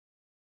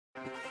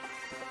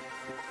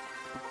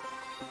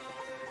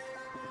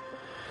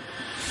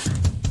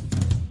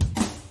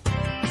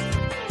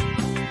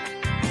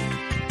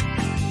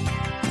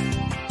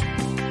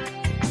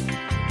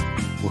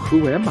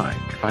who am I?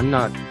 If I'm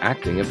not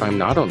acting, if I'm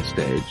not on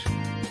stage,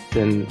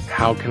 then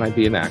how can I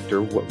be an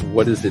actor?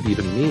 What does it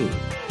even mean?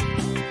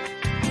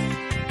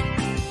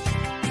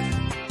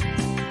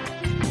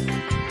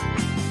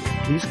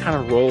 These kind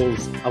of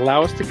roles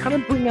allow us to kind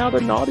of bring out a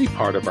naughty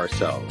part of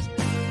ourselves.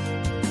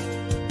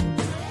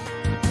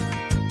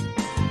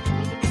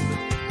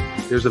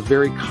 There's a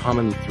very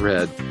common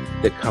thread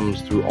that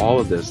comes through all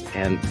of this,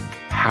 and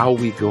how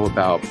we go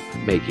about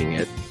making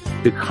it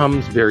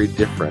becomes very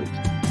different.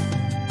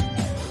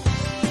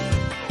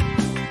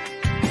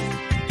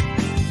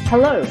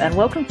 Hello, and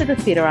welcome to the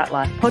Theatre Art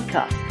Life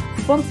podcast,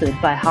 sponsored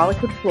by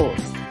Harlequin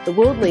Floors, the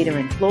world leader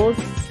in floors,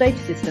 stage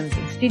systems,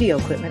 and studio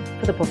equipment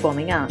for the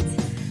performing arts.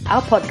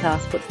 Our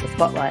podcast puts the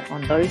spotlight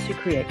on those who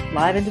create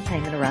live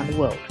entertainment around the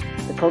world,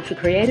 the culture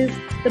creators,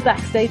 the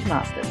backstage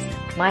masters.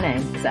 My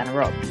name is Anna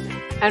Robb.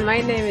 And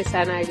my name is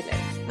Anna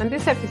Aguilera. On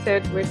this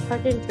episode, we're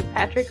talking to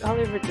Patrick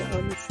Oliver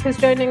Jones, who's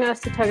joining us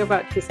to talk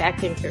about his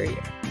acting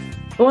career.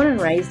 Born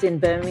and raised in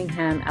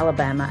Birmingham,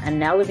 Alabama, and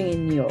now living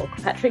in New York,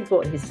 Patrick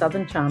brought his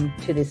southern charm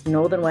to this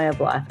northern way of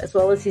life, as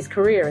well as his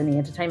career in the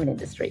entertainment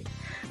industry.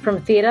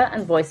 From theatre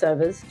and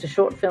voiceovers to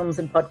short films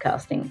and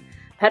podcasting,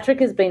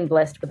 Patrick has been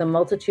blessed with a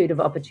multitude of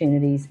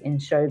opportunities in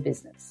show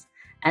business.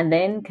 And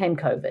then came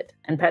COVID,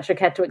 and Patrick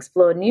had to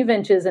explore new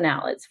ventures and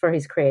outlets for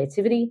his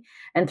creativity.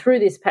 And through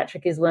this,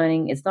 Patrick is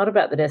learning it's not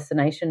about the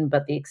destination,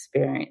 but the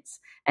experience.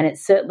 And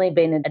it's certainly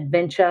been an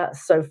adventure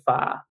so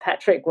far.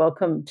 Patrick,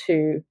 welcome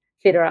to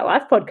Theatre Art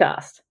Life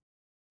podcast.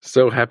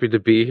 So happy to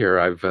be here.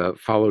 I've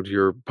followed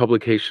your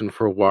publication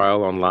for a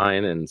while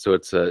online, and so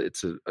it's a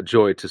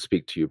joy to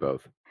speak to you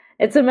both.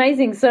 It's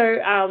amazing. So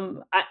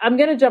I'm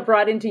going to jump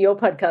right into your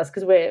podcast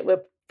because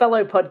we're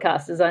fellow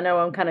podcasters. I know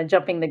I'm kind of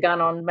jumping the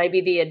gun on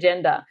maybe the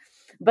agenda,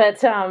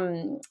 but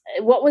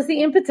what was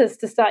the impetus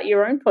to start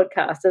your own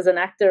podcast as an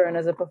actor and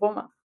as a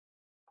performer?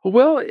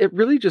 Well, it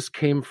really just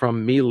came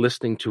from me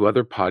listening to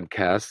other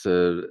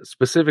podcasts.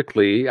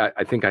 Specifically,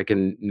 I think I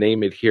can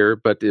name it here,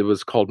 but it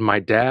was called "My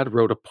Dad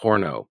Wrote a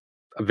Porno."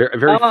 A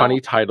very funny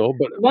title,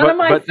 but one of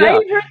my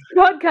favorite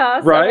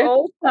podcasts right? of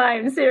all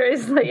time.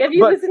 Seriously, have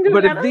you listened to it?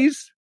 But if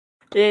these,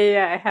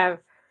 yeah, I have.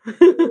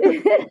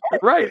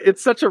 Right,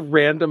 it's such a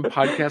random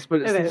podcast,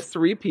 but it's these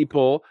three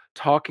people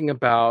talking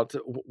about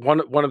one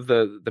of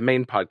the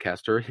main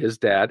podcaster. His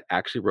dad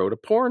actually wrote a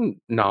porn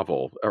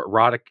novel,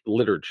 erotic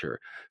literature,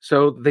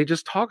 so they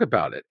just talk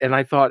about it. And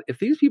I thought, if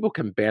these people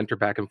can banter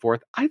back and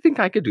forth, I think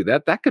I could do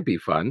that. That could be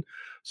fun.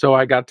 So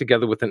I got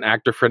together with an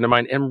actor friend of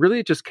mine, and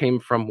really it just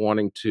came from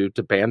wanting to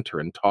banter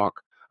and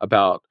talk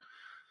about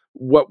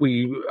what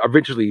we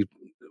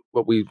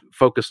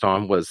focused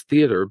on was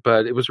theater,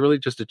 but it was really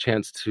just a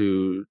chance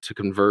to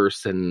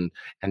converse and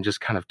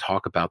just kind of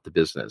talk about the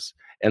business.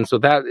 And so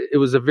that it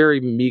was a very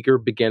meager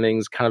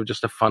beginnings, kind of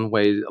just a fun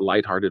way, a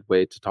lighthearted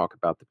way to talk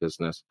about the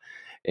business.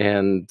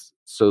 And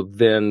so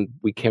then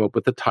we came up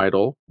with the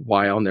title,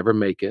 Why I'll Never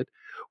Make It,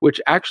 which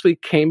actually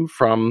came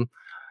from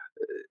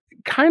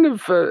kind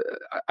of,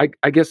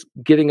 I guess,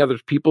 getting other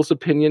people's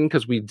opinion,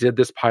 because we did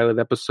this pilot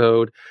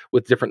episode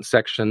with different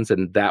sections,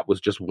 and that was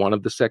just one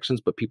of the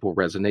sections, but people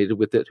resonated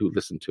with it who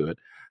listened to it.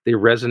 They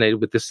resonated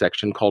with this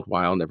section called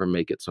Why I'll Never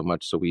Make It so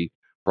much, so we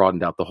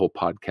broadened out the whole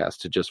podcast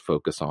to just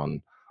focus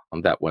on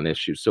that one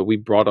issue. So we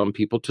brought on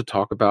people to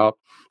talk about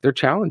their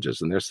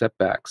challenges and their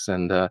setbacks,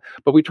 and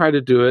but we try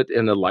to do it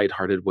in a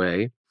lighthearted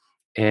way.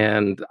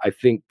 And I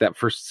think that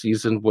first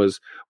season was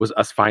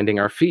us finding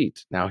our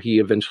feet. Now, he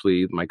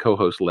eventually, my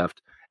co-host,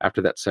 left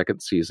after that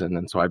second season,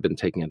 and so I've been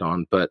taking it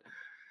on. But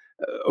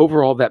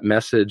overall, that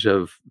message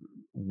of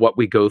what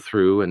we go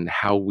through and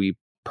how we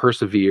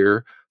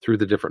persevere through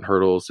the different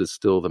hurdles is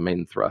still the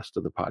main thrust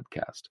of the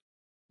podcast.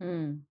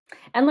 Mm.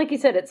 And like you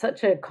said, it's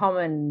such a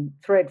common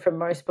thread for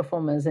most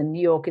performers, and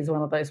New York is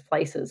one of those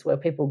places where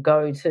people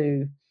go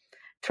to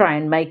try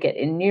and make it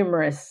in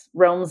numerous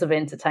realms of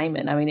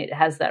entertainment. I mean, it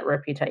has that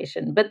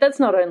reputation, but that's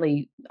not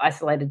only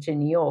isolated to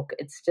New York.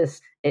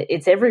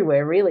 It's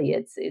everywhere, really.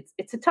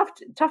 It's a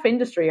tough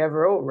industry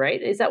overall,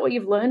 right? Is that what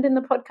you've learned in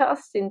the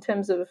podcast in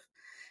terms of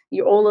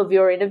all of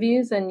your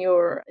interviews and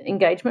your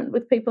engagement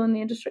with people in the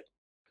industry?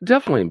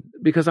 Definitely,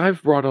 because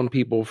I've brought on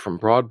people from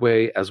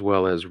Broadway as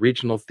well as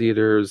regional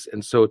theaters.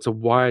 And so it's a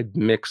wide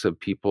mix of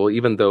people,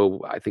 even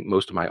though I think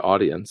most of my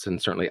audience,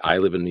 and certainly I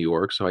live in New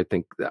York, so I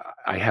think that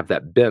I have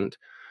that bent.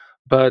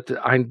 But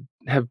I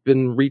have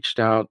been reached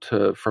out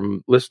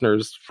from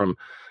listeners from,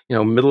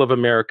 middle of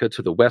America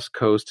to the West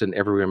Coast and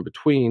everywhere in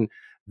between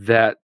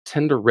that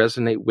tend to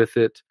resonate with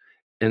it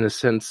in the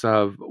sense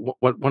of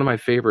one of my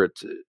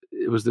favorites.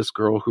 It was this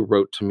girl who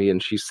wrote to me,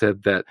 and she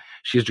said that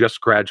she's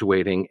just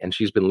graduating and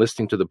she's been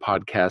listening to the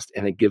podcast,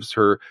 and it gives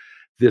her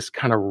this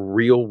kind of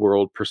real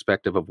world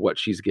perspective of what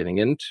she's getting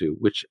into,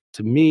 which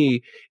to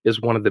me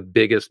is one of the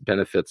biggest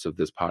benefits of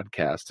this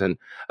podcast. And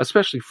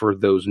especially for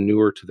those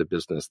newer to the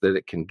business, that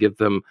it can give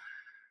them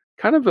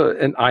kind of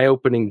an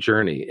eye-opening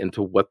journey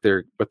into what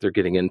they're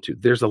getting into.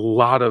 There's a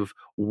lot of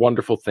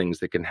wonderful things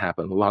that can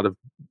happen, a lot of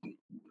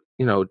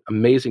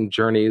amazing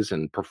journeys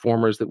and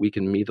performers that we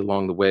can meet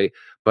along the way,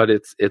 but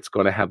it's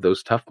going to have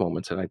those tough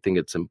moments. And I think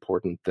it's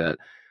important that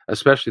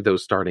especially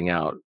those starting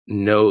out,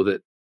 know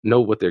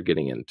what they're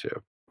getting into.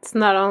 It's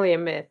not only a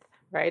myth,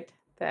 right?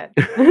 That.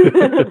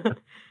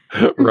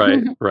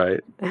 Right,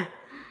 right.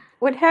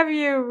 What have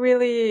you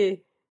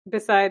really,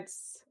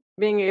 besides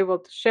being able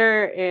to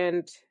share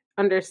and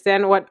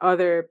understand what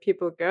other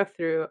people go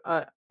through,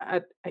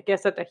 I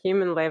guess at a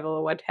human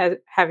level, what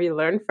have you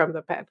learned from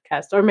the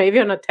podcast, or maybe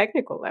on a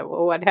technical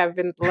level, what have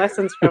been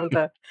lessons from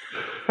the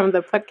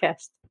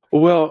podcast?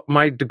 Well,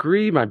 my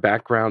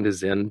background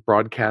is in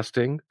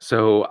broadcasting.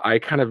 So I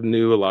kind of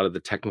knew a lot of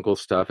the technical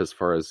stuff as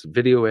far as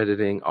video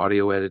editing,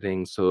 audio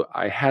editing. So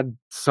I had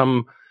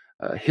some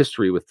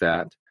history with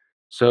that.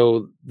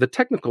 So the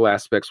technical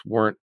aspects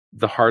weren't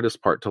the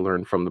hardest part to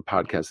learn from the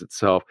podcast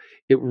itself.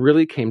 It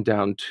really came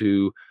down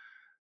to,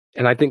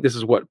 and I think this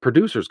is what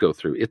producers go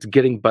through. It's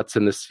getting butts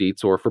in the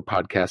seats, or for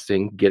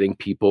podcasting, getting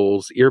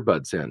people's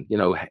earbuds in,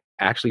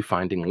 actually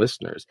finding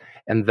listeners.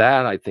 And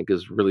that, I think,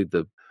 is really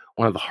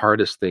one of the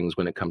hardest things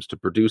when it comes to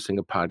producing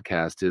a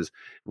podcast, is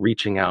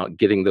reaching out,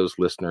 getting those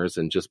listeners,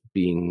 and just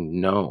being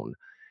known.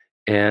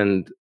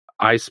 And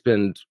I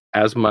spend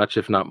as much,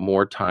 if not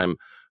more time,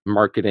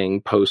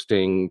 marketing,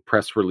 posting,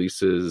 press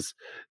releases,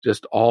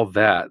 just all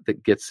that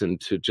gets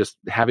into just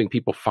having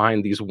people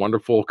find these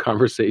wonderful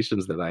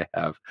conversations that I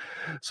have.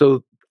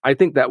 So I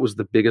think that was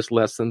the biggest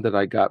lesson that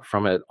I got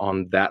from it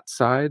on that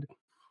side.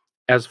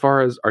 As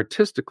far as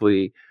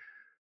artistically,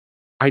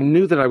 I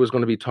knew that I was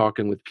going to be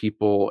talking with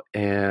people,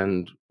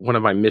 and one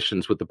of my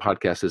missions with the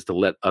podcast is to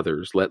let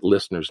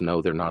listeners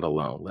know they're not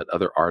alone, let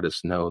other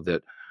artists know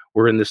that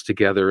we're in this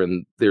together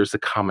and there's a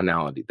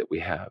commonality that we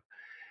have.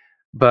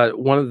 But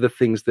one of the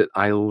things that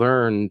I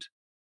learned,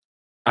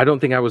 I don't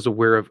think I was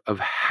aware of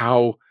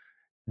how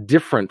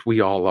different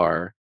we all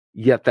are,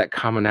 yet that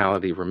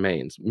commonality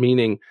remains.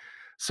 Meaning,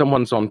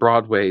 someone's on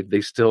Broadway, they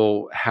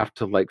still have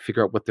to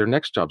figure out what their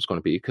next job's going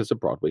to be because the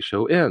Broadway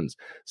show ends.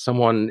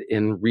 Someone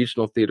in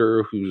regional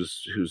theater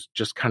who's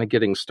just kind of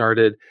getting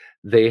started,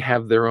 they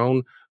have their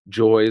own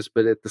joys,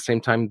 but at the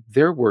same time,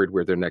 they're worried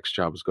where their next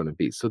job is going to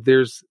be. So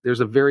there's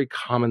a very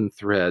common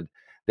thread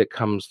that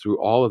comes through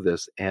all of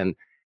this, and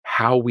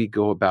how we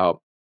go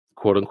about,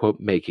 quote unquote,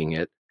 making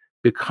it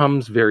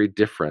becomes very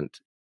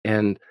different.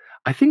 And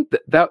I think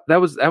that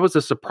was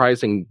a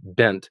surprising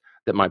bent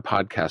that my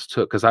podcast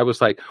took, because I was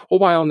like,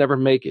 well, why I'll never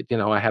make it.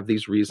 I have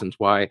these reasons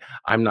why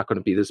I'm not going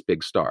to be this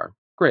big star.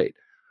 Great.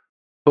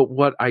 But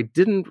what I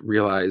didn't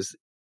realize,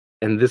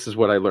 and this is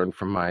what I learned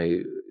from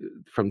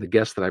the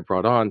guests that I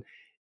brought on,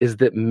 is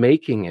that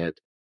making it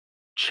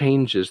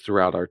changes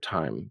throughout our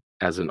time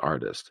as an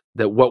artist.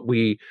 That what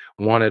we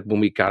wanted when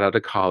we got out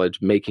of college,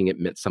 making it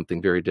meant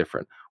something very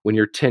different. When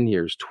you're 10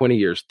 years, 20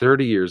 years,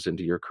 30 years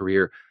into your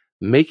career,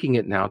 making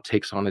it now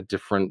takes on a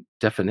different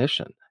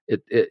definition.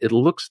 It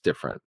looks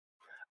different.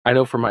 I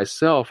know for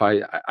myself,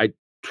 I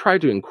try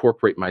to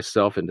incorporate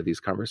myself into these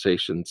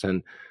conversations.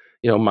 And,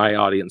 my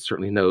audience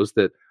certainly knows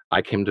that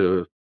I came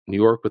to New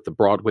York with the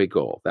Broadway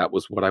goal. That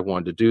was what I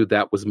wanted to do.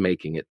 That was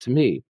making it to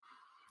me.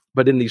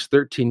 But in these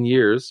 13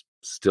 years,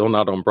 still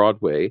not on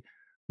Broadway,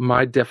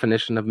 my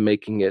definition of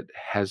making it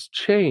has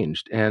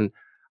changed. And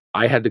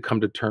I had to come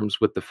to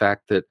terms with the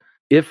fact that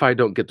if I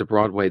don't get to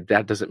Broadway,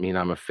 that doesn't mean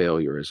I'm a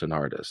failure as an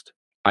artist.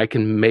 I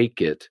can make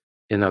it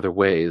in other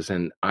ways.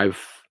 And I've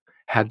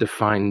had to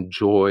find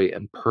joy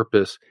and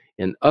purpose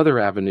in other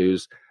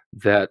avenues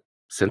that,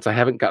 since I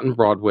haven't gotten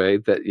Broadway,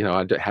 that,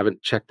 I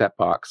haven't checked that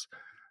box,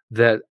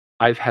 that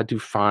I've had to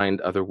find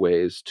other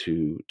ways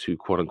to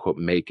quote unquote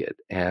make it.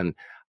 And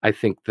I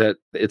think that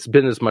it's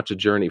been as much a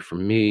journey for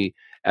me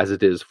as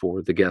it is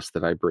for the guests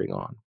that I bring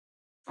on.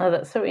 Oh,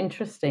 that's so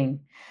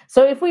interesting.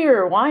 So if we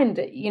rewind,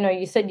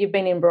 you said you've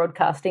been in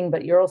broadcasting,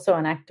 but you're also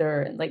an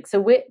actor. So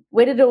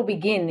where did it all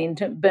begin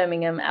into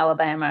Birmingham,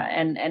 Alabama,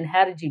 and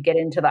how did you get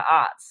into the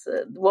arts?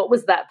 What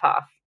was that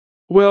path?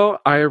 Well,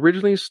 I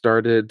originally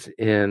started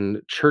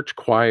in church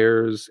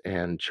choirs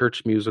and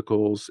church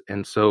musicals.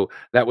 And so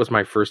that was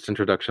my first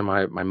introduction.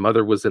 My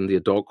mother was in the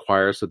adult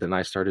choir. So then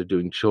I started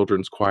doing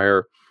children's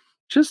choir,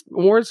 just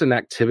more as an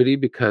activity,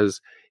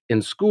 because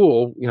in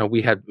school,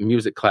 we had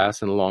music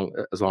class and along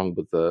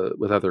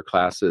with other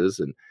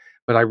classes.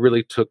 But I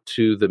really took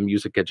to the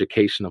music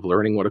education of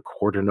learning what a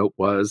quarter note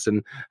was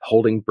and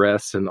holding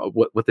breaths and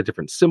what the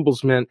different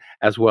symbols meant,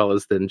 as well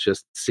as then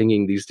just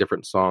singing these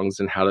different songs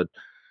and how to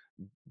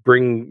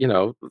bring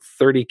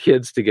 30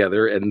 kids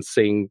together and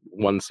sing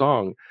one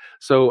song.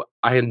 So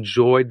I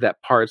enjoyed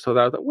that part. So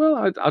that I thought,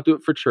 well, I'll do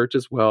it for church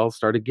as well.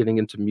 Started getting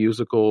into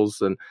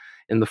musicals, and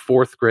in the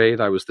fourth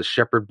grade, I was the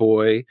shepherd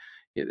boy,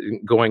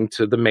 going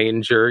to the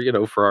manger,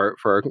 for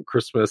our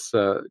Christmas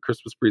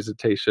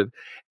presentation,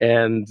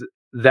 and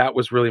that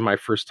was really my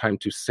first time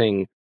to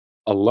sing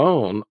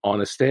alone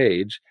on a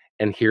stage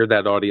and hear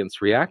that audience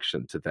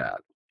reaction to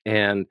that.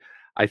 And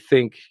I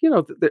think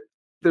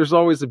there's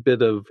always a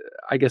bit of,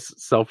 I guess,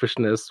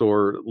 selfishness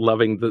or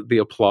loving the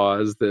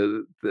applause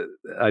that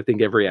I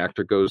think every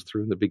actor goes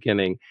through in the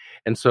beginning.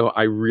 And so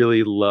I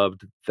really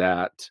loved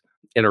that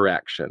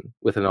interaction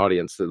with an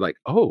audience that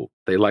oh,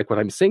 they like what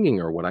I'm singing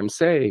or what I'm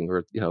saying,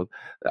 or,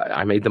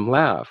 I made them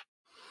laugh.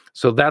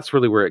 So that's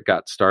really where it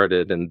got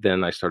started. And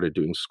then I started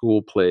doing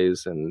school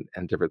plays and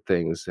different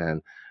things.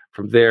 And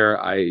from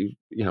there, I,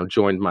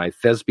 joined my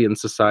thespian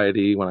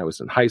society when I was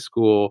in high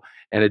school,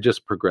 and it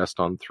just progressed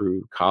on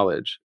through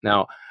college.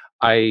 Now,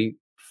 I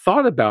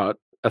thought about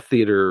a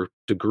theater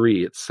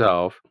degree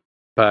itself,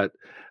 but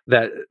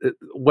that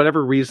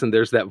whatever reason,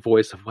 there's that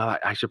voice of, well,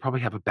 I should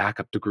probably have a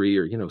backup degree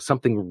or,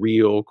 something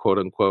real, quote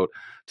unquote,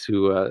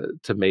 to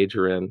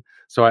major in.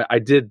 So I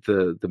did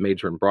the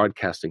major in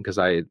broadcasting because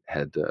I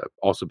had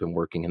also been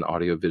working in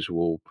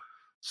audiovisual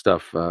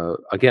stuff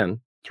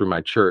again through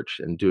my church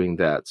and doing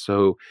that.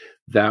 So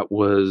that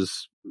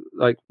was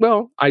like,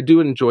 well, I do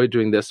enjoy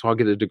doing this, so I'll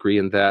get a degree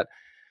in that.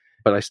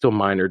 But I still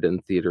minored in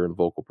theater and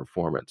vocal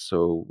performance,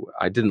 so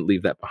I didn't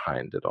leave that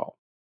behind at all.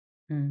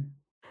 And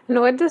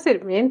what does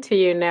it mean to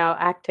you now,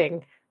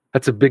 acting?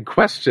 That's a big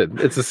question.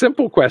 It's a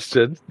simple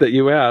question that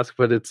you ask,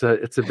 but it's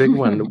a big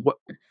one.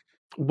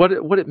 What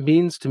it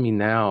means to me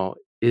now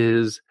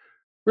is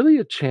really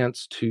a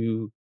chance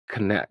to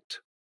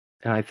connect.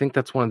 And I think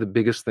that's one of the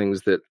biggest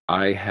things that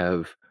I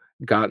have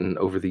gotten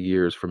over the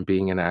years from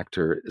being an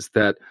actor is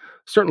that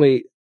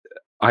certainly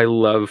I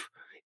love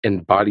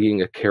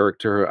embodying a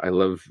character. I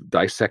love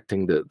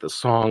dissecting the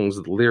songs,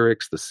 the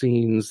lyrics, the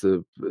scenes.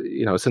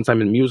 Since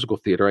I'm in musical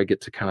theater, I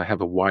get to kind of have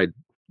a wide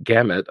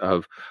gamut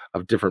of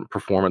different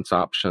performance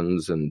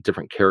options and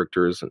different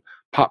characters, and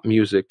pop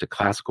music to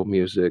classical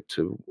music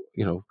to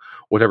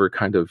whatever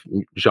kind of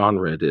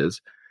genre it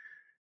is.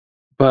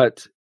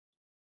 But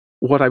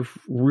what I've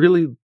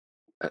really,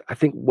 I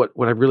think what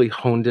I've really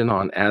honed in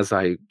on as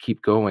I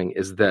keep going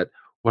is that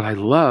what I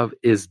love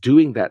is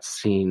doing that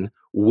scene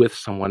with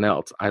someone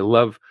else. I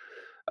love,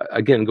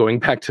 again, going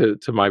back to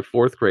my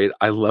fourth grade,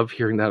 I love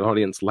hearing that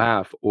audience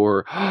laugh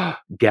or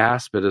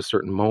gasp at a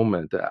certain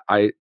moment.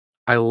 I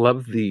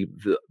love the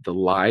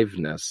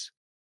liveness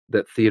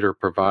that theater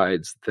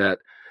provides, that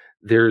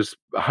there's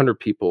 100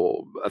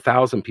 people,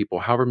 1,000 people,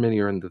 however many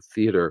are in the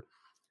theater,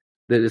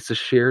 that it's a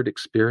shared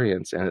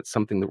experience and it's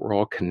something that we're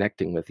all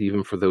connecting with,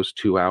 even for those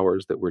 2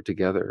 hours that we're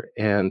together.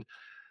 And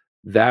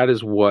that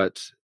is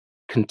what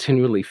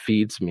continually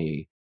feeds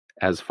me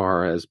as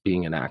far as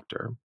being an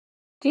actor.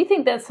 Do you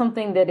think that's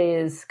something that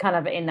is kind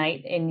of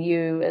innate in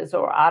you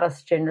or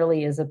artists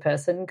generally as a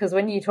person? Because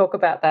when you talk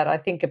about that, I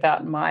think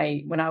about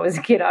when I was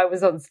a kid, I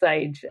was on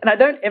stage and I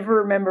don't ever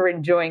remember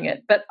enjoying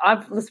it, but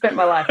I've spent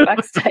my life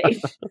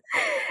backstage.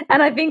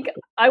 And I think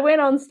I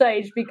went on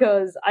stage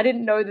because I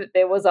didn't know that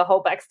there was a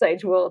whole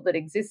backstage world that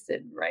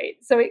existed, right?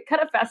 So it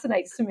kind of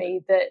fascinates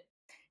me that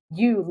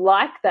you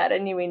like that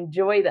and you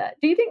enjoy that.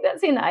 Do you think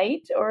that's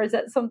innate, or is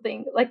that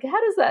something like,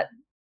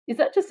 is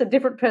that just a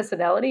different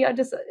personality?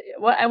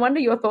 I wonder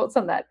your thoughts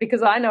on that,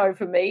 because I know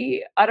for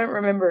me, I don't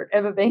remember it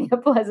ever being a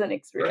pleasant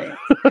experience.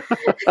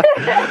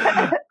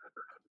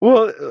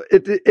 Well,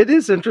 it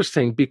is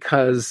interesting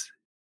because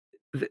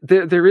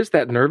there is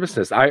that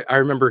nervousness. I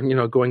remember,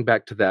 going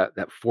back to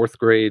that fourth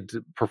grade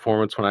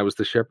performance when I was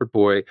the shepherd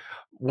boy.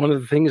 One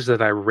of the things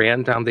that I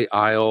ran down the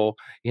aisle,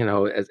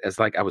 as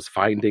like I was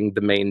finding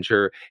the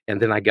manger,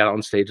 and then I got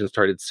on stage and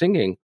started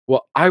singing.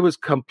 Well, I was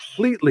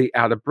completely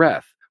out of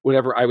breath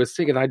whenever I was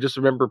singing. I just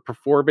remember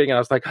performing, and I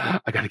was like,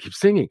 I got to keep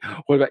singing.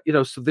 What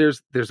about, so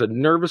there's a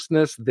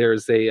nervousness.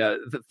 There's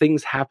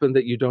things happen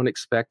that you don't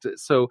expect.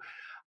 So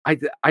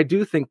I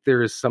do think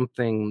there is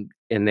something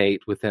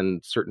innate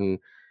within certain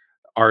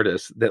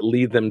artists that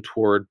lead them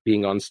toward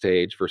being on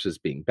stage versus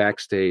being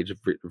backstage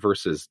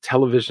versus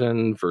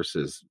television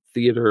versus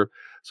theater.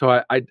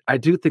 So I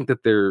do think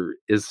that there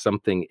is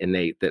something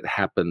innate that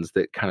happens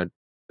that kind of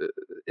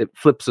it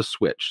flips a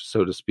switch,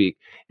 so to speak,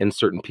 in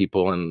certain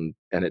people, and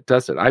it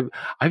doesn't.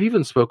 I've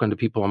even spoken to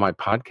people on my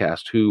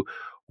podcast who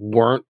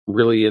weren't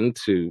really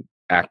into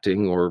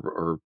acting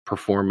or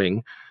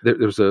performing.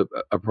 There's a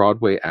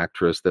Broadway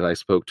actress that I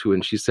spoke to,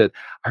 and she said,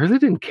 I really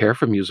didn't care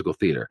for musical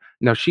theater.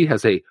 Now, she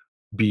has a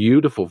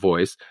beautiful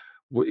voice,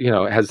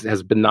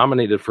 has been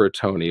nominated for a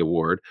Tony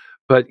Award,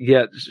 but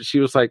yet she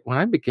was like, when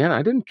I began,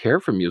 I didn't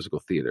care for musical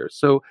theater.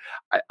 So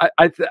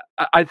I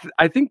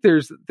think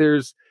there's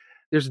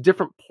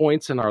different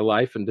points in our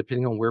life, and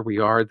depending on where we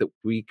are, that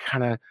we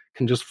kind of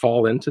can just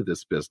fall into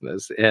this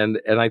business. And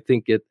I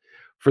think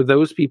for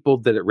those people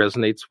that it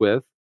resonates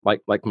with,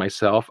 like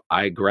myself,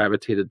 I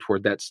gravitated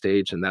toward that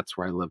stage, and that's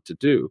where I love to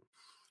do.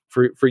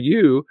 For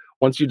you,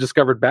 once you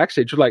discovered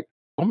backstage, you're like,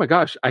 oh my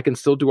gosh, I can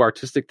still do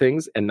artistic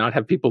things and not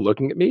have people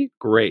looking at me.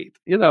 Great.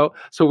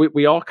 So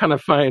we all kind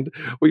of find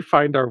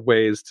our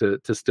ways to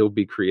still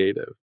be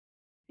creative.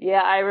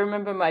 Yeah, I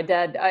remember my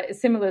dad, a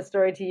similar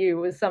story to you,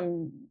 was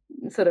some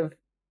sort of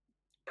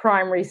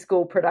primary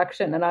school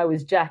production, and I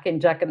was Jack in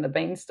Jack and the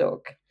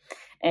Beanstalk.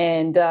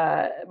 And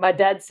my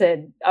dad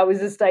said I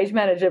was a stage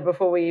manager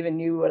before we even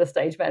knew what a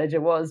stage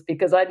manager was,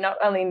 because I not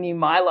only knew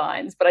my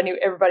lines, but I knew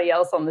everybody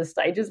else on the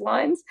stage's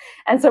lines.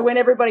 And so when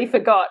everybody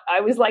forgot, I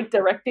was like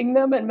directing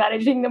them and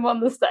managing them on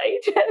the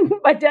stage. And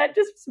my dad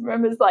just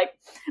remembers like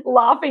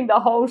laughing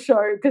the whole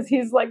show, because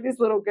he's like this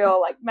little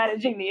girl like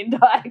managing the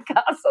entire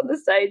cast on the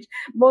stage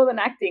more than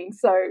acting.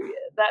 So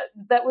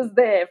that was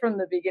there from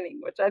the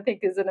beginning, which I think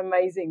is an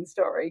amazing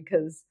story,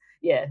 because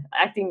yeah,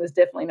 acting was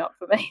definitely not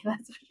for me,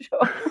 that's for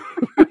sure.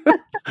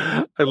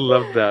 I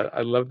love that.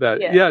 I love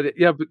that. Yeah.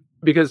 Yeah.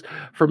 Because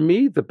for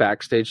me, the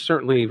backstage,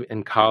 certainly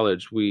in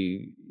college,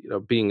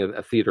 being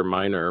a theater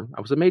minor,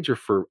 I was a major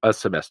for a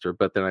semester,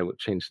 but then I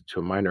changed it to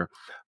a minor.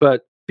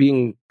 But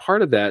being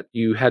part of that,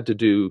 you had to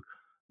do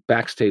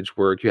backstage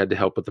work. You had to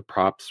help with the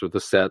props or the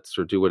sets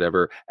or do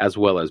whatever, as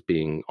well as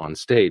being on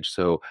stage.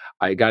 So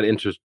I got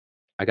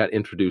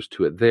introduced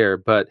to it there.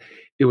 But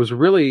it was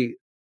really,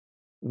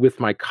 with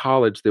my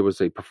college, there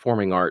was a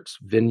performing arts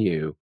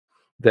venue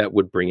that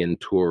would bring in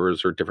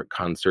tours or different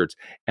concerts,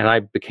 and I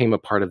became a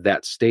part of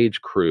that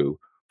stage crew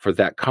for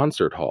that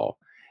concert hall.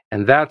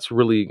 And that's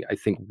really, I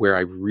think, where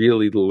I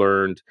really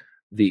learned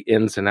the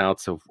ins and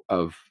outs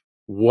of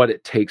what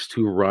it takes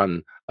to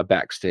run a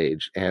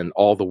backstage, and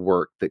all the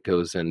work that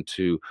goes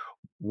into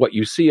what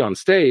you see on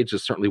stage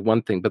is certainly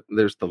one thing, but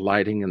there's the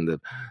lighting and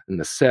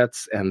the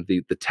sets and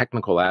the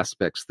technical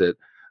aspects that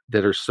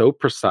are so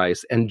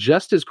precise and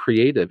just as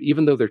creative.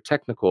 Even though they're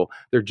technical,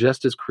 they're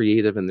just as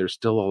creative, and there's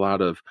still a lot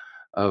of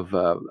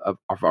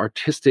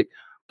artistic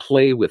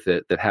play with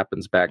it that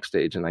happens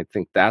backstage. And I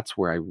think that's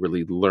where I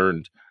really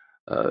learned,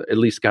 at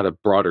least got a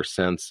broader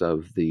sense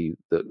of the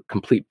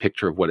complete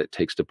picture of what it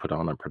takes to put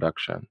on a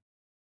production.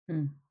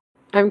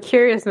 I'm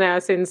curious now,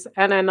 since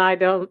Anna and I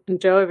don't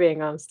enjoy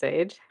being on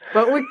stage,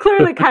 but we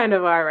clearly kind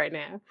of are right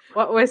now.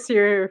 What was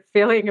your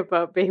feeling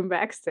about being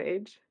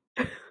backstage?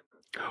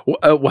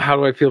 Well, how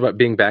do I feel about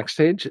being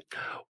backstage?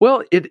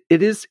 Well, it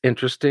is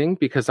interesting,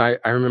 because I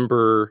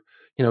remember,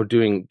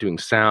 doing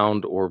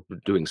sound or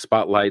doing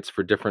spotlights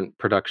for different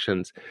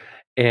productions,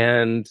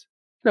 and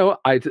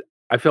I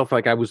felt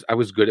like I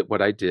was good at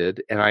what I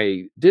did, and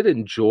I did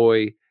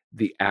enjoy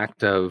the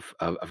act of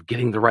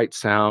getting the right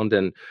sound.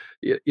 And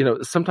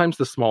sometimes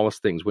the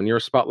smallest things, when you're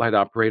a spotlight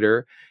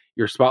operator,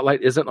 your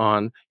spotlight isn't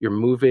on, you're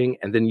moving,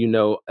 and then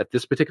at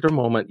this particular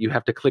moment you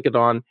have to click it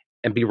on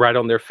and be right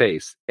on their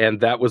face.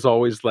 And that was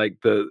always like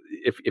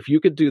if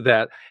you could do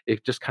that,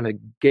 it just kind of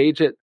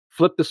gauge it,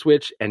 flip the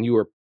switch, and you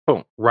were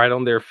boom right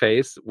on their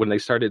face when they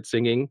started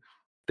singing.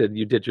 Then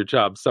you did your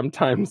job.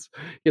 Sometimes,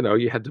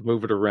 you had to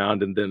move it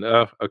around, and then,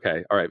 oh,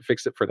 okay, all right,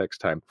 fix it for next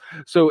time.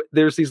 So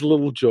there's these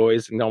little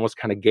joys and almost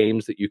kind of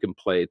games that you can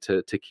play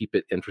to keep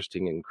it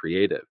interesting and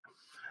creative.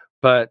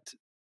 But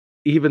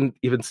even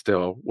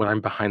still, when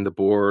I'm behind the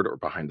board or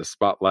behind the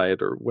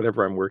spotlight or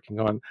whatever I'm working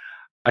on,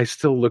 I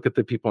still look at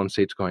the people on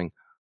stage going,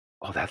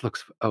 "Oh, that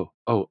looks, oh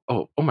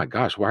my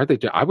gosh, why are they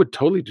doing? I would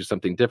totally do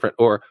something different."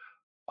 Or,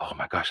 "Oh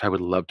my gosh, I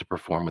would love to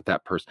perform with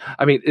that person."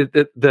 I mean,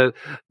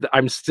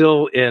 I'm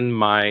still in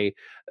my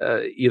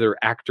either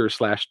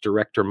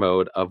actor/director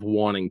mode of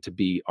wanting to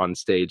be on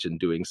stage and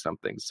doing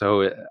something.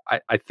 So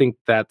I think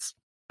that's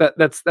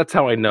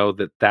how I know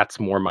that that's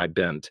more my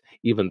bent,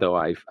 even though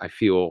I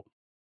feel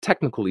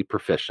technically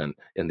proficient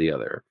in the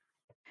other.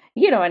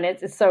 And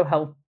it's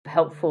so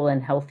helpful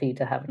and healthy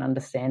to have an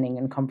understanding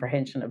and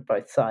comprehension of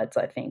both sides,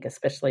 I think,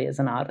 especially as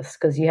an artist,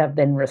 because you have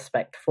then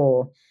respect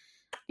for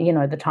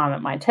the time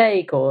it might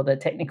take, or the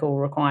technical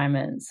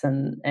requirements,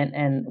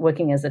 and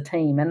working as a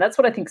team. And that's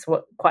what I think is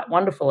quite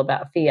wonderful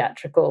about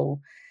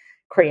theatrical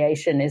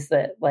creation, is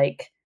that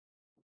like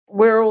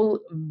we're all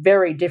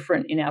very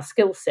different in our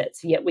skill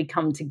sets, yet we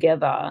come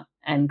together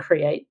and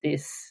create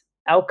this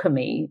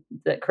alchemy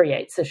that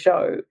creates a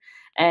show.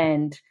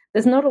 And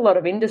there's not a lot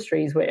of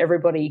industries where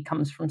everybody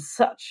comes from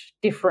such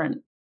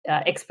different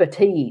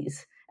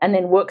expertise and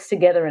then works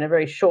together in a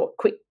very short,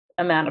 quick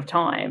amount of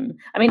time.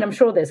 I mean, I'm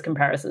sure there's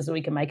comparisons that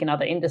we can make in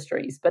other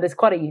industries, but it's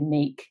quite a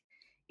unique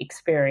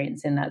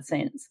experience in that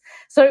sense.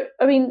 So,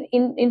 I mean,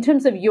 in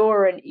terms of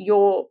your,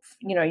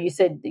 you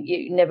said that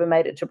you never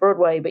made it to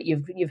Broadway, but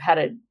you've had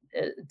a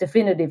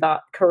definitive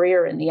art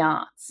career in the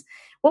arts.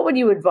 What would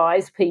you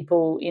advise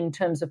people in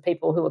terms of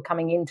people who are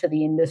coming into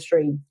the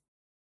industry,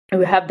 who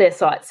have their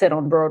sights set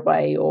on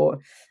Broadway or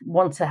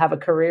want to have a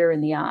career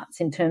in the arts,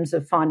 in terms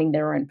of finding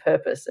their own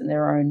purpose and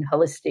their own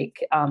holistic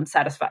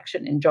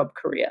satisfaction in job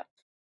career?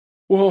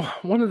 Well,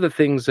 one of the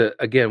things that,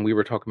 again, we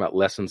were talking about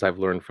lessons I've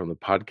learned from the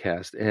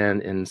podcast,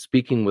 and in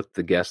speaking with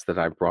the guests that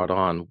I brought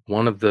on,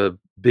 one of the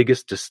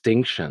biggest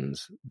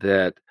distinctions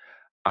that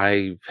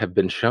I have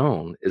been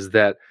shown is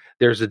that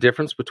there's a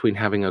difference between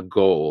having a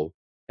goal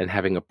and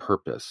having a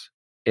purpose.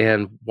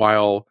 And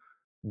while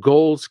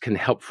goals can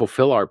help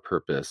fulfill our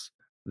purpose,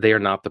 they are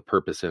not the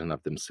purpose in and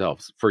of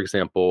themselves. For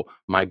example,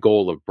 my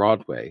goal of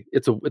Broadway,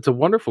 it's a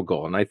wonderful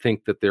goal. And I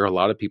think that there are a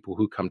lot of people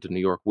who come to New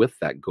York with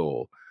that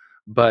goal.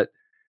 But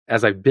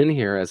as I've been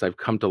here, as I've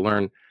come to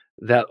learn,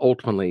 that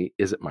ultimately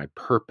isn't my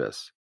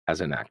purpose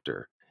as an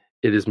actor.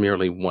 It is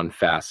merely one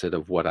facet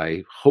of what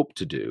I hope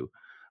to do.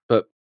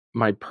 But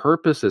my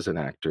purpose as an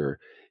actor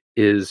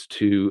is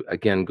to,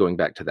 again, going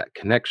back to that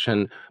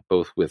connection,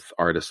 both with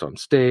artists on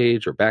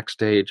stage or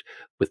backstage,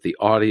 with the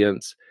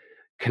audience,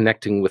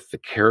 connecting with the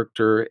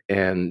character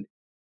and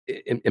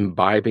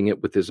imbibing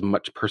it with as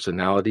much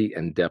personality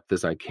and depth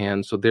as I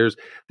can. So there's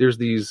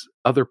these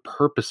other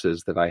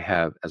purposes that I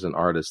have as an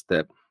artist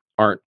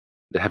aren't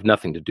that have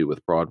nothing to do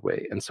with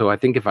Broadway. And so I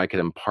think if I could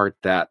impart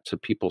that to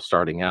people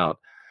starting out,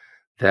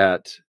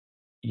 that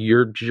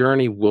your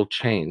journey will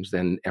change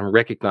and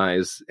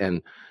recognize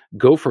and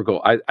go for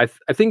goal. I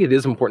think it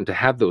is important to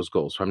have those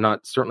goals. So I'm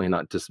not certainly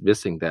not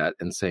dismissing that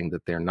and saying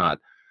that they're not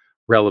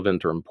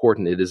relevant or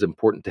important. It is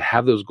important to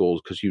have those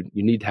goals because you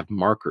need to have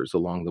markers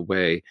along the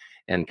way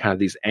and kind of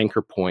these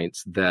anchor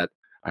points that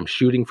I'm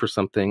shooting for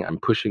something, I'm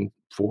pushing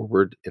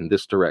forward in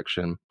this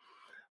direction,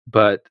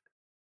 but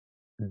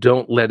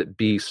don't let it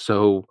be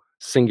so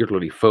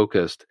singularly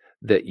focused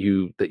that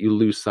you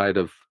lose sight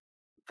of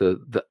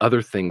the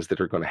other things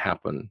that are going to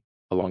happen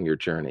along your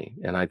journey.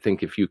 And I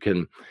think if you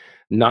can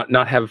not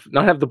have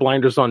the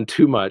blinders on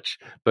too much,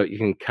 but you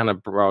can kind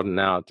of broaden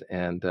out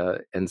and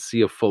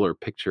see a fuller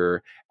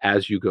picture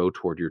as you go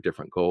toward your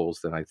different goals,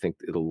 then I think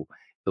it'll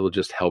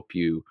just help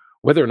you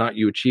whether or not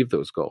you achieve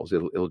those goals.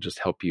 It'll just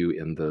help you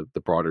in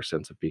the broader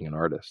sense of being an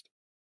artist.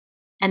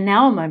 And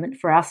now a moment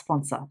for our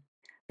sponsor.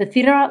 The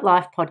Theatre Art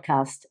Life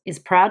podcast is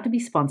proud to be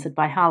sponsored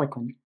by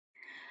Harlequin.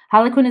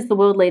 Harlequin is the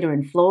world leader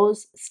in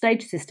floors,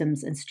 stage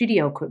systems, and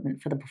studio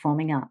equipment for the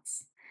performing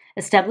arts.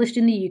 Established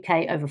in the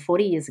UK over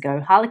 40 years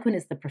ago, Harlequin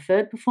is the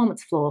preferred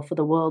performance floor for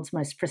the world's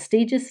most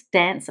prestigious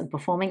dance and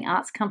performing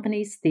arts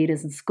companies,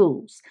 theatres, and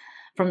schools,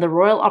 from the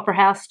Royal Opera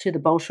House to the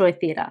Bolshoi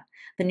Theatre,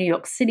 the New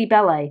York City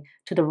Ballet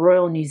to the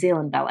Royal New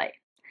Zealand Ballet.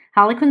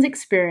 Harlequin's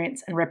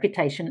experience and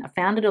reputation are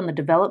founded on the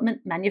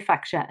development,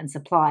 manufacture, and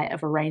supply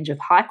of a range of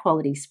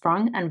high-quality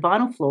sprung and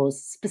vinyl floors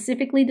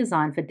specifically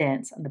designed for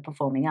dance and the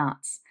performing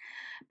arts.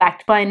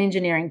 Backed by an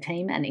engineering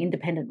team and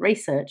independent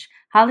research,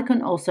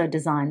 Harlequin also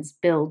designs,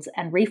 builds,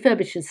 and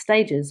refurbishes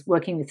stages,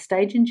 working with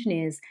stage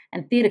engineers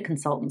and theatre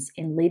consultants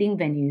in leading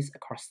venues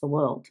across the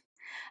world.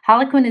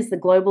 Harlequin is the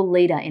global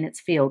leader in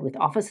its field with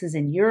offices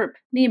in Europe,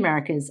 the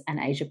Americas, and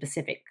Asia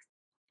Pacific.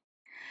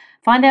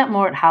 Find out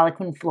more at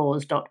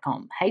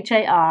harlequinfloors.com,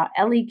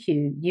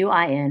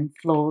 HARLEQUIN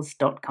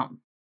floors.com.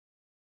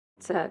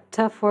 It's a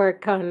tough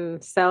work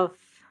on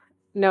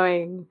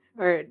self-knowing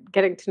or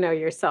getting to know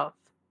yourself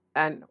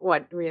and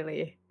what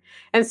really.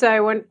 And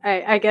so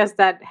I guess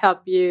that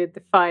helped you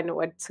define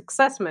what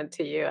success meant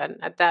to you and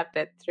adapt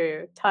it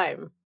through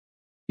time.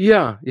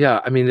 Yeah.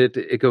 I mean,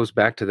 it goes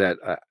back to that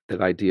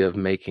idea of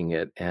making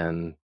it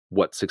and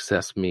what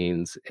success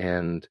means,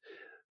 and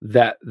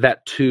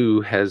that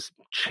too has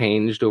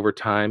changed over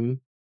time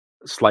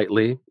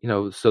slightly.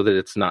 So that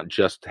it's not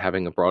just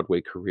having a Broadway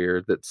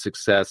career. That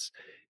success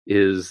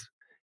is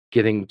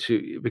getting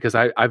to, because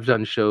I've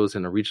done shows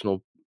in a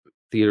regional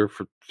theater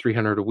for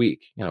 300 a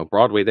week.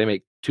 Broadway, they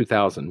make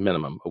 2,000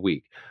 minimum a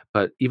week,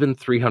 but even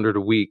 300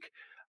 a week,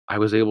 I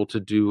was able to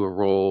do a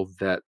role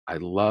that I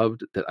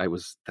loved, that I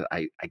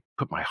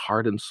put my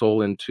heart and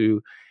soul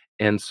into.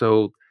 And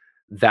so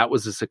that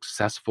was a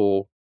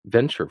successful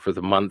venture for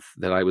the month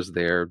that I was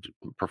there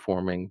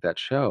performing that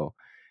show.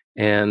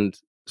 And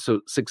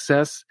so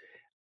success,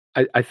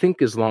 I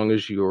think, as long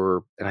as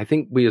and I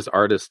think we as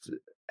artists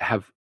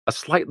have a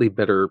slightly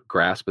better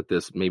grasp at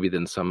this maybe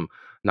than some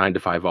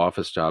 9-to-5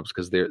 office jobs,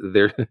 because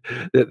the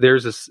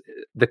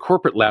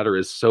corporate ladder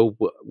is so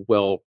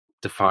well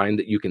defined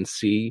that you can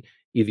see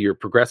either you're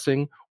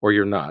progressing or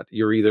you're not.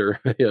 You're either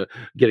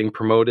getting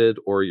promoted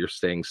or you're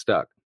staying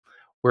stuck.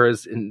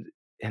 Whereas in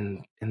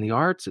the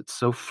arts, it's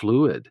so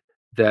fluid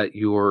that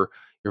you're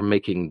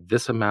making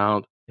this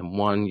amount. And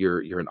one,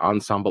 you're an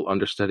ensemble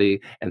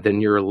understudy, and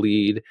then you're a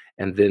lead,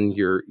 and then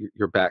you're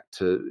back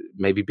to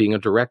maybe being a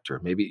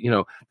director, maybe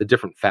the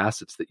different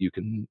facets that you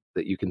can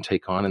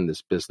take on in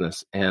this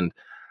business. And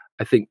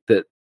I think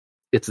that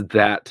it's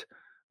that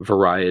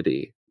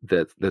variety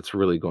that's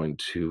really going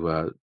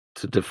to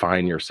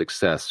define your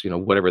success,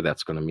 whatever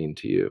that's going to mean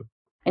to you.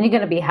 And you're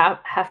going to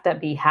have to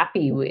be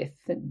happy with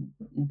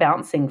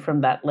bouncing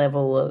from that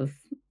level of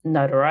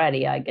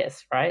notoriety, I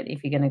guess, right?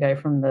 If you're going to go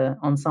from the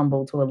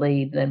ensemble to a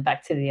lead, then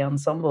back to the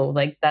ensemble,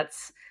 like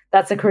that's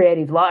a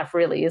creative life,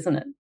 really, isn't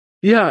it?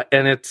 Yeah,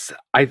 and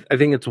I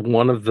think it's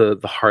one of the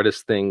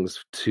hardest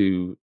things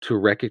to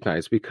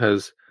recognize,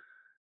 because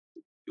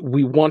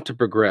we want to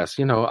progress.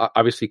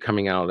 Obviously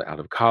coming out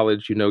of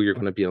college, you're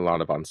going to be in a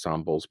lot of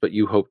ensembles, but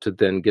you hope to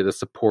then get a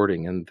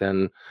supporting, and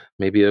then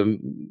maybe a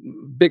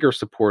bigger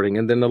supporting,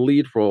 and then a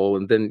lead role,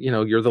 and then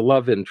you're the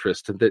love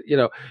interest, and that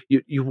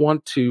you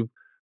want to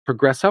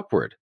progress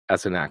upward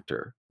as an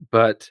actor.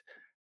 But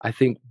I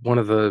think one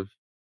of the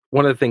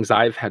things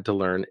I've had to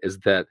learn is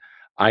that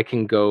I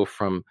can go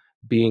from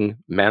being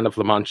Man of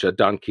La Mancha,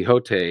 Don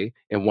Quixote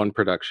in one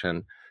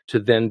production, to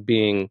then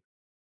being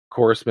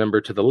chorus member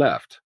to the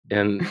left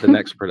in the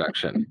next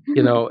production,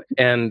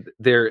 and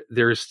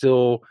there's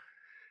still,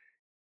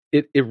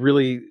 it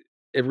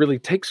really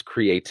takes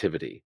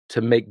creativity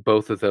to make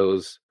both of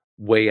those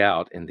weigh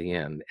out in the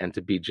end, and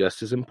to be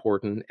just as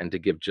important and to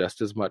give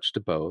just as much to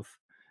both.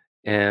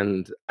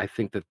 And I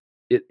think that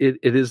it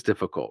is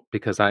difficult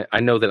because I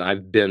know that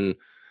I've been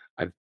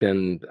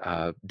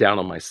down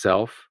on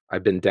myself.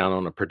 I've been down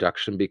on a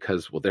production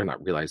because, well, they're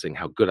not realizing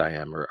how good I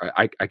am, or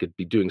I could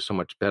be doing so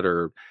much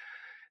better.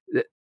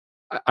 Th-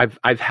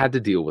 I've had to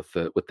deal with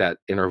that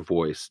inner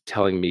voice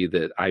telling me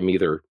that I'm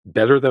either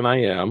better than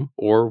I am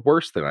or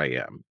worse than I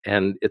am,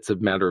 and it's a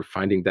matter of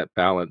finding that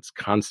balance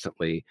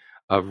constantly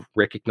of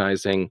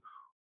recognizing,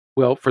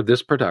 well, for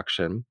this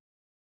production,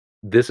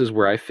 this is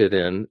where I fit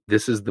in.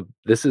 This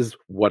is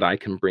what I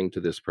can bring to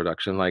this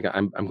production. Like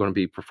I'm going to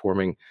be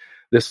performing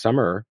this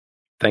summer,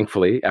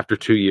 thankfully, after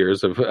 2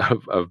 years of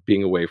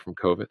being away from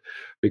COVID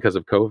because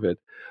of COVID.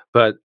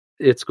 But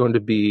it's going to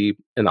be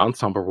an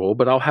ensemble role,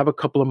 but I'll have a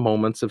couple of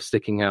moments of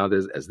sticking out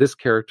as this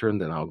character, and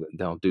then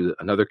I'll do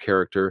another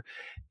character.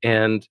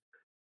 And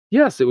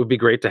yes, it would be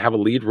great to have a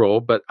lead role,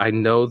 but I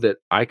know that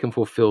I can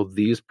fulfill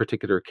these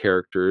particular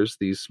characters,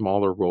 these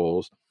smaller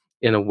roles,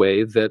 in a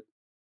way that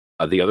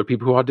the other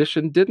people who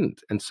auditioned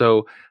didn't. And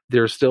so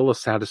there's still a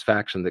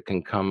satisfaction that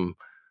can come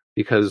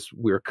because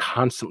we're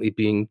constantly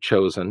being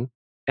chosen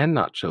and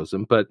not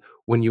chosen. But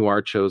when you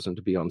are chosen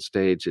to be on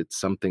stage, it's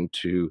something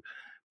to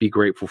be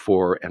grateful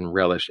for and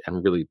relish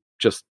and really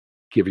just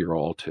give your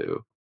all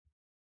to.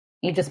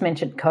 You just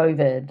mentioned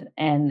COVID,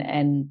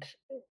 and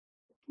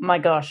my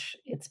gosh,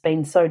 it's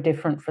been so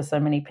different for so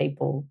many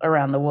people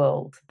around the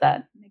world,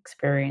 that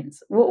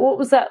experience. What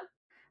was that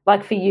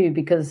like for you?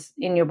 Because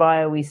in your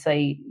bio, we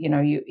say,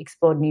 you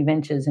explored new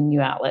ventures and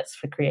new outlets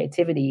for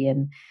creativity.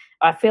 And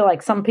I feel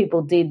like some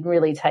people did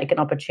really take an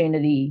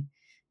opportunity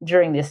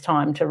during this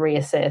time to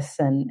reassess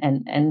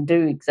and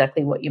do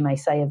exactly what you may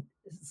say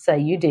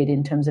you did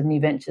in terms of new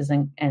ventures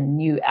and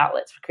new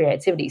outlets for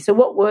creativity. So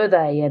what were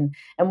they, and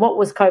what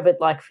was COVID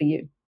like for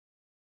you?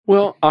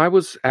 Well, I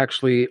was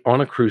actually on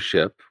a cruise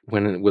ship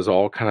when it was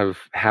all kind of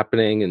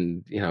happening,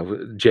 and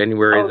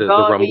January, Oh the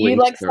God, were you rumblings.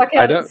 like stuck I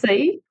out at don't.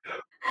 sea?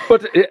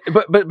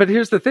 But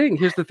here's the thing.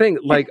 Here's the thing.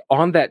 Like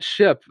on that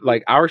ship,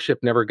 like our ship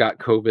never got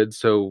COVID,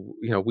 so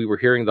we were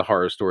hearing the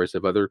horror stories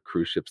of other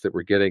cruise ships that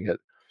were getting it,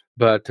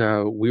 but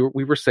we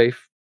were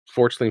safe,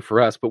 fortunately for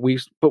us. But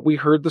we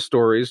heard the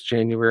stories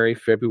January,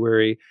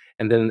 February,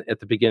 and then at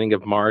the beginning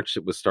of March,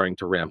 it was starting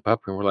to ramp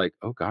up, and we're like,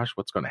 oh gosh,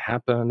 what's going to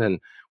happen? And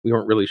we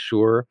weren't really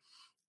sure.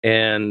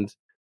 And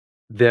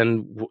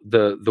then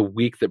the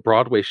week that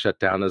Broadway shut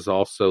down is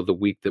also the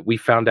week that we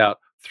found out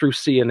through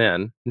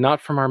CNN,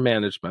 not from our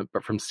management,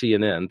 but from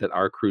CNN, that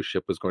our cruise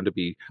ship was going to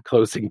be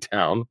closing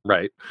down,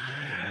 right?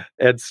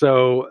 And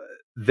so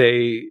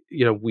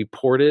we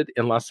ported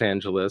in Los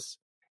Angeles,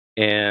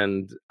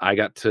 and I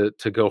got to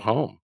go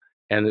home.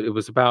 And it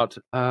was about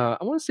I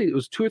want to say it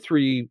was 2 or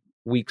 3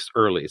 weeks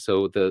early.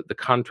 So the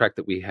contract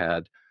that we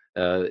had,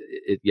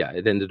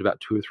 it ended about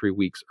 2 or 3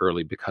 weeks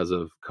early because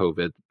of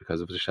COVID,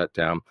 because of the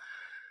shutdown.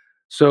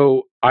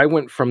 So I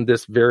went from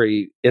this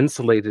very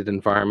insulated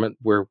environment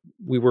where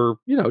we were,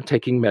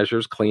 taking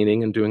measures,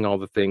 cleaning and doing all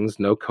the things,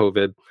 no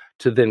COVID,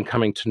 to then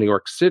coming to New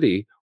York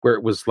City, where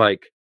it was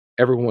like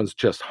everyone's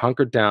just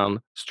hunkered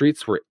down,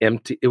 streets were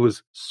empty. It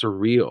was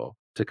surreal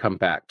to come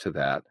back to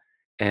that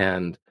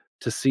and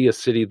to see a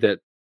city that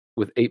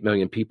with 8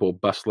 million people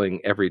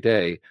bustling every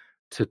day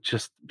to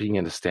just being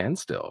in a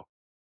standstill.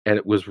 And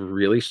it was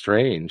really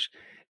strange.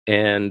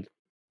 And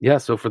yeah,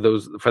 so for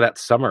that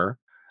summer,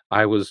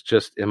 I was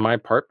just in my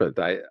apartment.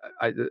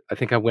 I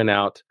think I went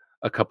out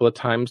a couple of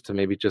times to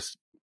maybe just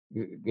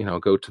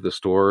go to the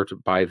store to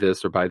buy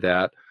this or buy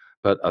that,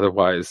 but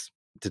otherwise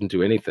didn't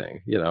do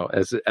anything.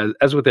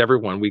 As with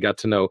everyone, we got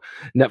to know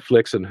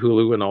Netflix and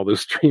Hulu and all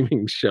those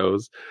streaming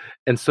shows,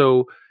 and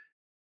so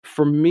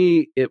for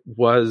me, it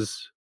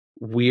was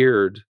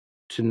weird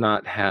to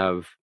not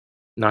have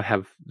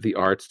the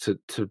arts,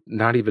 to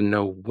not even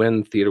know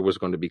when theater was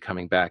going to be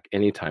coming back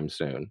anytime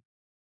soon.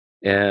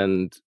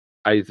 And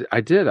I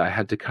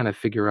had to kind of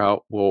figure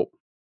out, well,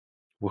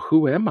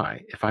 who am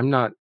I? If I'm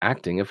not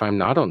acting, if I'm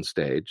not on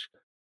stage,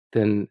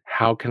 then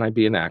how can I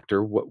be an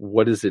actor?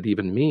 What does it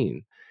even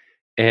mean?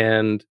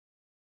 And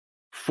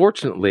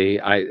fortunately,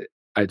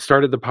 I'd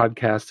started the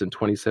podcast in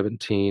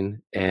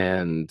 2017,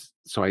 and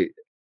so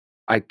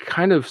I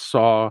kind of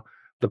saw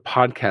the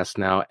podcast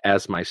now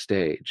as my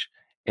stage,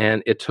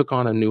 and it took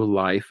on a new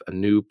life, a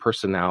new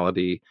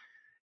personality,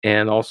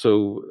 and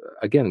also,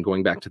 again,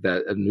 going back to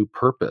that, a new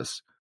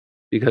purpose,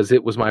 because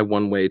it was my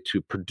one way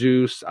to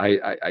produce.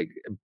 I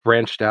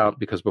branched out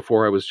because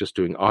before I was just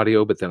doing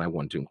audio, but then I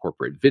wanted to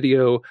incorporate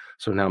video.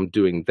 So now I'm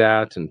doing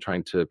that and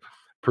trying to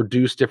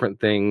produce different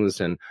things.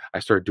 And I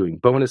started doing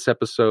bonus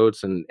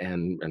episodes and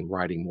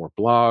writing more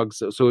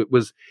blogs. So it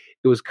was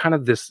kind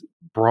of this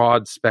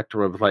broad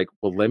spectrum of like,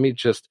 well, let me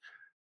just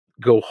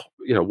go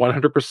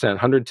 100%,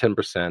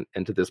 110%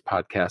 into this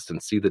podcast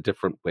and see the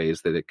different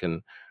ways that it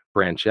can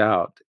branch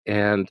out.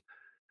 And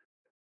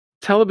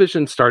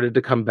television started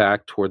to come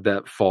back toward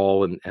that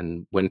fall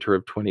and winter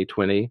of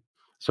 2020.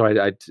 So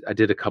I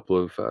did a couple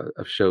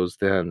of shows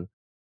then,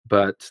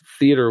 but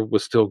theater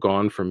was still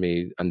gone from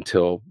me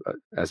until,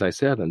 as I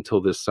said,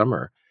 until this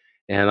summer.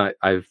 And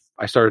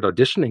I started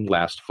auditioning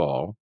last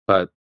fall,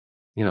 but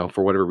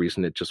for whatever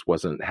reason, it just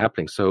wasn't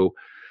happening. So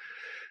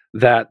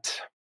that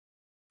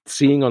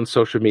seeing on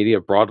social media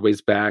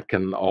Broadway's back,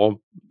 and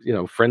all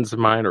friends of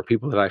mine or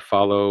people that I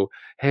follow,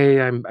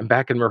 hey, I'm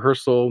back in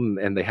rehearsal,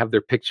 and they have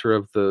their picture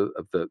of the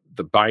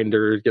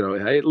binder,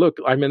 hey, look,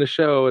 I'm in a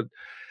show. And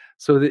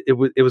so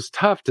it was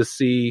tough to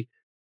see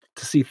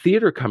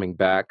theater coming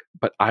back,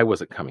 but I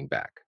wasn't coming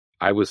back.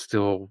 I was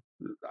still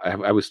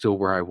I was still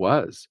where I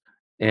was,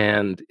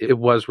 and it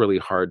was really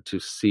hard to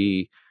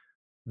see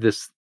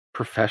this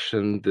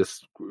profession,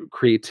 this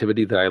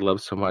creativity that I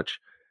love so much.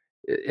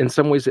 In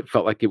some ways, it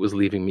felt like it was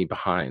leaving me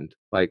behind.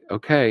 Like,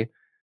 okay,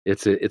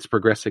 it's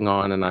progressing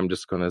on, and I'm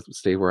just going to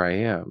stay where I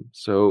am.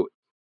 So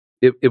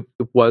it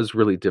was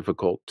really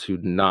difficult to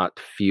not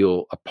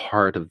feel a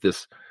part of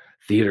this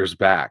theater's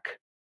back,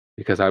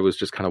 because I was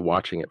just kind of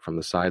watching it from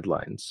the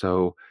sidelines.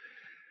 So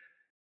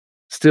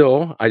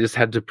still, I just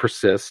had to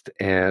persist,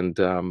 and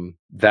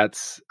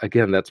that's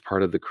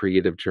part of the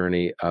creative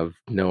journey of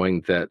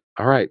knowing that,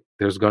 all right,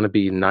 there's going to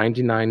be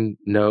 99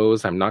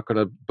 no's. I'm not going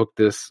to book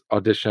this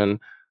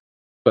audition,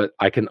 but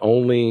I can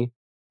only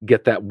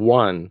get that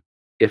one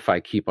if I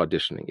keep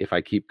auditioning, if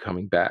I keep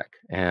coming back.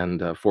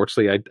 And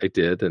fortunately, I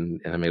did,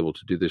 and I'm able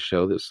to do this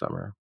show this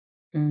summer.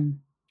 Mm.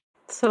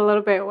 So a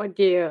little bit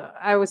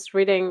I was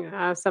reading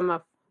some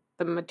of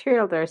the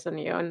material there's on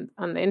you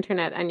on the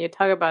internet, and you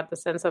talk about the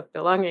sense of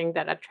belonging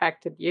that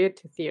attracted you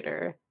to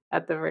theater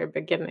at the very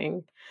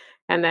beginning,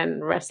 and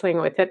then wrestling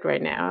with it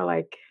right now.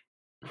 Like,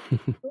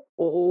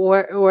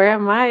 where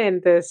am I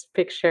in this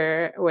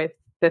picture with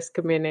this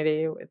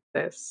community, with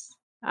this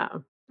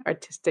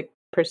artistic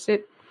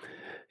pursuit?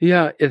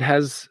 Yeah, it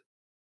has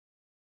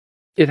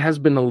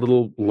been a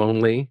little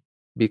lonely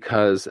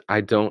because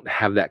I don't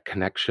have that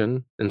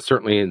connection. And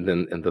certainly in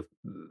the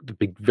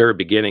very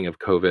beginning of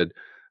COVID,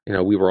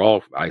 we were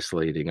all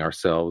isolating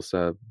ourselves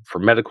for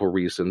medical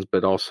reasons,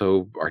 but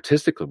also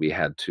artistically we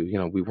had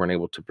to. We weren't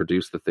able to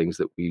produce the things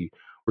that we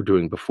were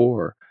doing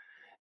before.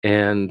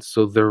 And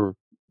so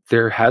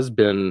there has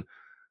been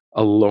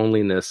a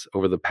loneliness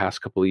over the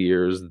past couple of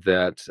years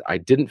that I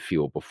didn't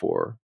feel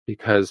before.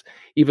 Because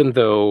even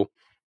though,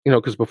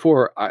 because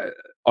before,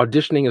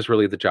 auditioning is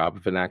really the job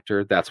of an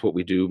actor. That's what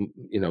we do,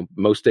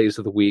 most days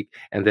of the week.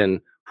 And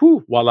then,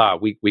 voila,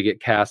 we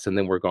get cast, and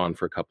then we're gone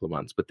for a couple of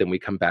months. But then we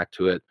come back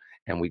to it,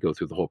 and we go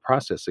through the whole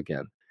process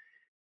again.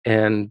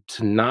 And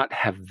to not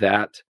have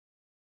that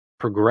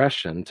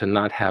progression, to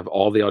not have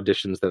all the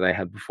auditions that I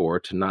had before,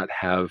 to not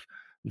have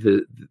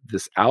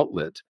this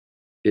outlet,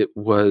 it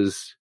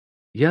was,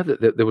 yeah,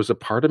 there was a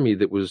part of me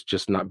that was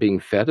just not being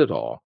fed at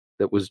all.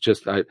 That was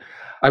just,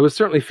 I was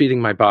certainly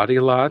feeding my body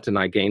a lot, and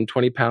I gained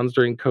 20 pounds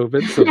during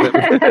COVID. So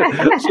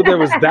so there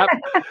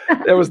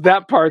was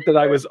that part that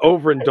I was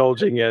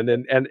overindulging in,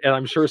 and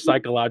I'm sure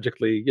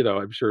psychologically,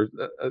 I'm sure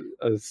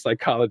a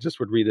psychologist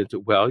would read into,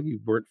 well, you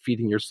weren't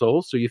feeding your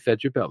soul, so you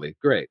fed your belly.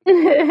 Great.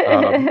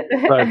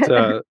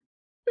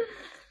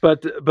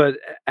 But but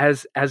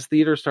as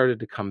theater started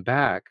to come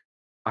back,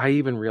 I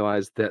even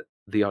realized that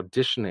the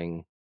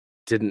auditioning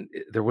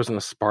there wasn't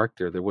a spark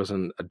there. There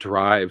wasn't a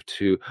drive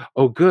to,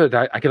 oh, good,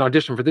 I can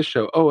audition for this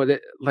show. Oh,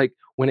 like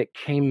when it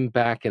came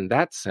back in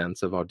that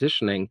sense of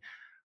auditioning,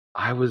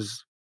 I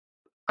was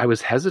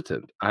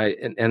hesitant.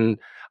 And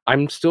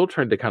I'm still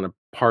trying to kind of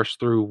parse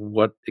through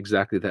what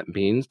exactly that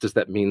means. Does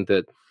that mean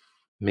that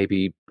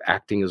maybe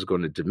acting is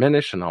going to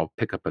diminish and I'll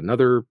pick up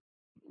another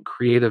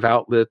creative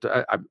outlet?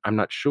 I'm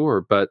not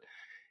sure, but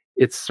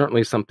it's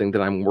certainly something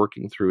that I'm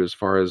working through as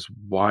far as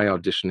why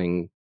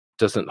auditioning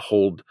doesn't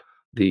hold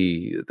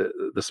the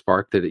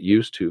spark that it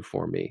used to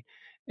for me.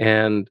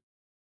 And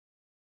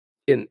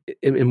in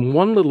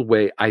one little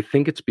way, I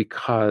think it's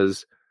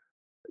because,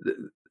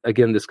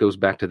 again, this goes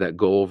back to that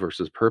goal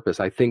versus purpose.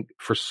 I think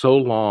for so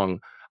long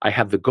I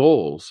had the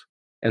goals,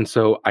 and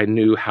so I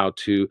knew how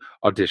to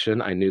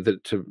audition. I knew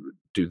that to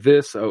do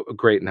this. Oh,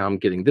 great! Now I'm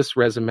getting this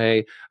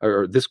resume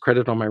or this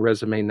credit on my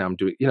resume. Now I'm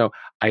doing.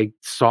 I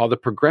saw the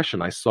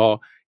progression. I saw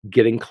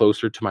getting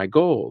closer to my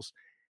goals.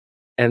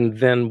 And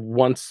then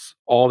once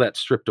all that's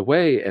stripped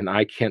away and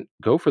I can't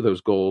go for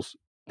those goals,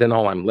 then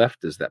all I'm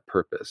left is that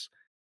purpose.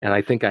 And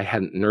I think I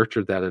hadn't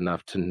nurtured that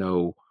enough to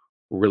know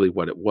really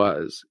what it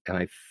was. And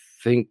I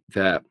think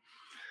that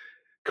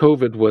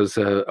COVID was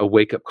a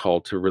wake-up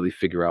call to really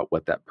figure out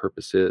what that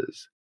purpose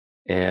is.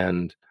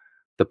 And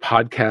the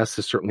podcast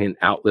is certainly an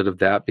outlet of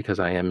that, because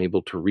I am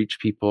able to reach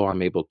people.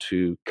 I'm able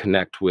to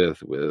connect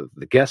with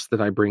the guests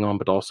that I bring on,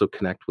 but also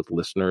connect with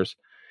listeners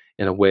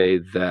in a way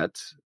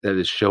that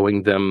is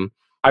showing them,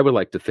 I would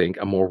like to think,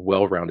 a more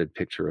well-rounded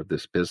picture of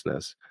this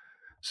business.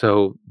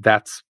 So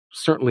that's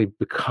certainly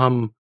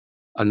become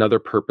another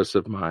purpose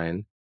of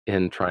mine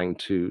in trying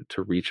to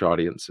reach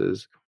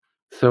audiences.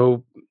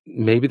 So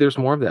maybe there's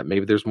more of that.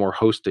 Maybe there's more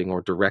hosting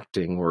or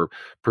directing or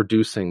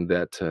producing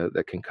that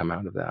can come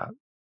out of that.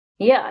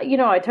 Yeah,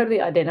 I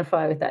totally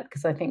identify with that,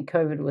 because I think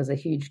COVID was a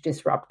huge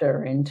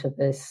disruptor into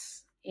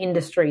this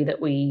industry that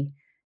we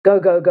go,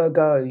 go, go,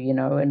 go,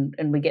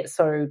 and we get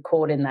so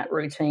caught in that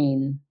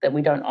routine that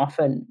we don't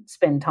often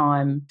spend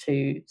time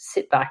to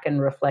sit back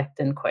and reflect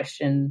and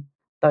question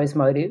those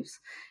motives.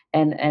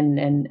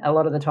 And a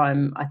lot of the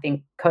time, I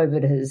think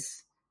COVID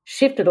has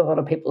shifted a lot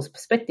of people's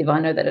perspective. I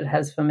know that it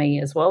has for me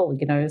as well.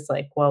 It's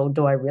like, well,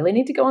 do I really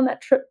need to go on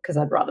that trip? Because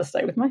I'd rather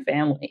stay with my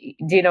family.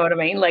 Do you know what I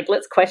mean? Like,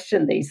 let's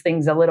question these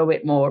things a little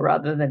bit more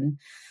rather than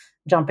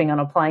jumping on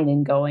a plane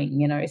and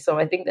going. So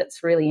I think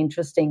that's really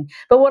interesting.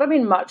 But what I'm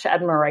in much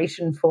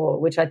admiration for,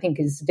 which I think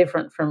is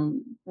different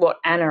from what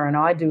Anna and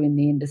I do in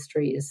the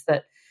industry, is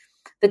that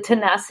the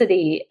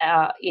tenacity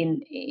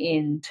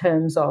in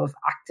terms of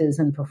actors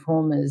and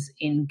performers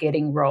in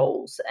getting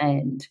roles.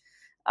 And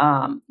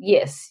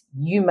yes,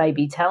 you may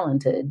be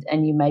talented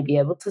and you may be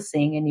able to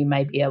sing and you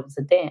may be able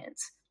to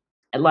dance,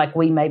 like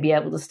we may be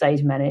able to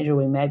stage manage or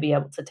we may be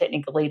able to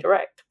technically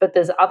direct, but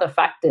there's other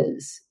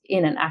factors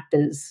in an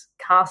actor's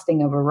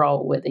casting of a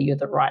role, whether you're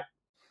the right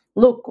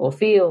look or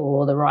feel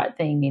or the right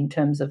thing in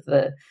terms of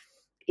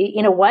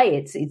in a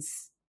way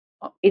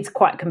it's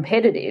quite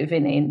competitive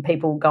in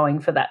people going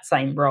for that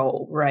same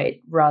role,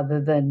 right?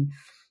 Rather than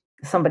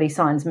somebody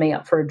signs me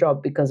up for a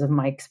job because of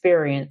my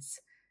experience.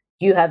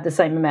 You have the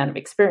same amount of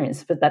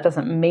experience, but that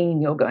doesn't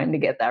mean you're going to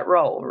get that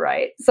role,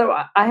 right? So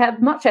I have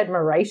much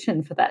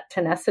admiration for that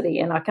tenacity,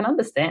 and I can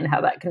understand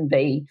how that can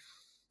be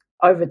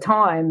over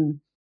time.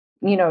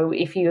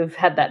 If you've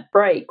had that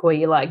break where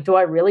you're like, do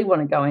I really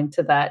want to go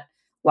into that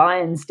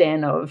lion's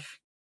den of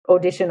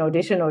audition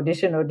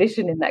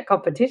in that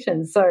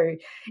competition? So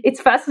it's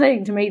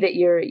fascinating to me that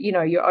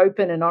you're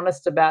open and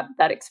honest about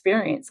that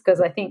experience, because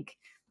I think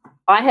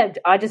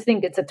I just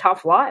think it's a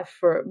tough life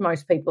for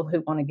most people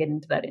who want to get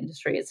into that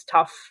industry. It's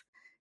tough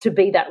to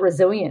be that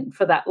resilient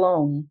for that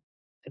long,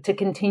 to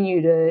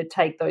continue to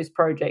take those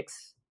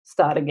projects,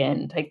 start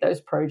again, take those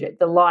projects.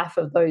 The life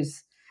of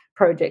those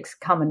projects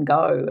come and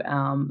go,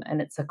 and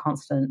it's a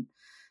constant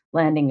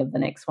landing of the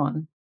next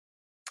one.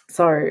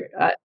 So,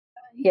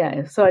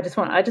 So I just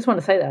want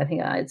to say that I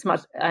think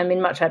I'm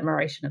in much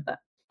admiration of that.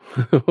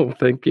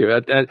 Thank you.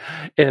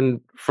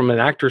 And from an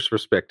actor's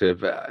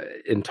perspective,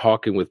 in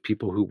talking with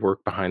people who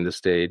work behind the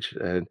stage,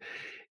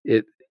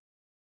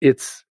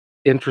 it's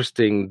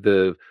interesting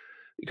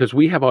because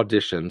we have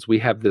auditions. We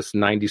have this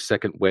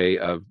 90-second way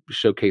of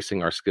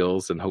showcasing our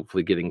skills and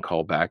hopefully getting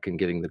called back and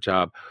getting the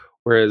job.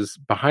 Whereas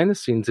behind the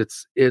scenes,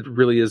 it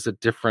really is a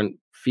different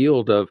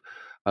field of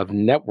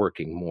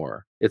networking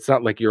more. It's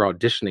not like you're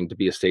auditioning to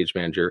be a stage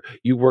manager.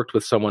 You worked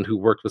with someone who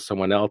worked with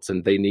someone else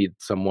and they need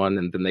someone,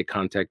 and then they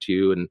contact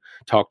you and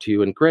talk to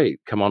you and great,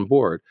 come on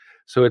board.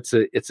 So it's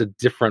a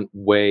different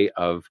way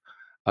of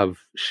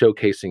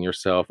showcasing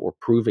yourself or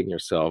proving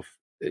yourself,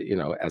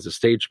 as a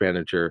stage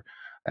manager,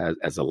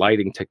 as a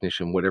lighting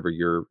technician, whatever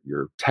your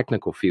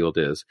technical field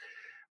is.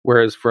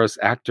 Whereas for us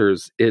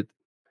actors,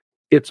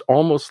 it's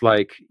almost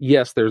like,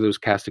 yes, there are those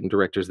casting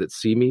directors that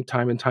see me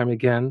time and time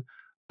again,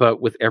 but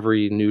with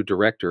every new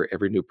director,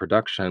 every new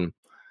production,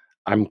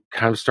 I'm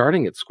kind of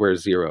starting at square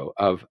zero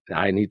of,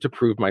 I need to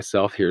prove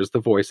myself. Here's the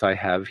voice I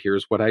have.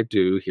 Here's what I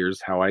do.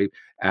 Here's how I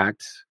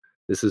act.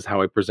 This is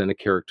how I present a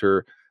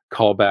character.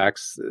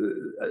 Callbacks,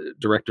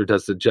 director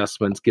does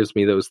adjustments, gives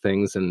me those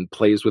things and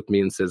plays with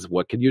me and says,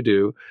 what can you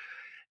do?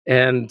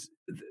 And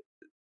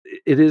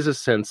it is a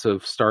sense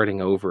of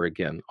starting over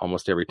again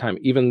almost every time.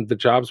 Even the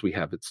jobs we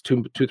have, it's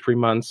 3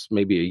 months,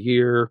 maybe a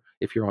year.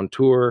 If you're on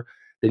tour,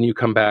 then you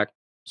come back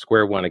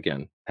square one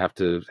again, have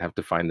to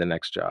find the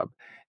next job.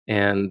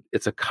 And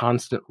it's a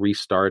constant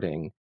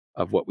restarting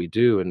of what we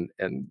do.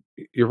 And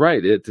you're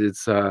right.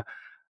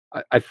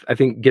 I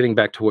think getting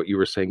back to what you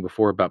were saying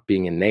before about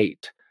being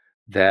innate,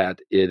 that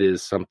it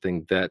is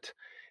something that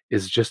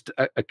is just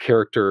a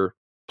character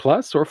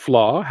plus or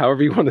flaw,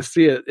 however you want to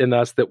see it, in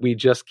us, that we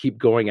just keep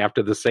going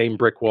after the same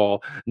brick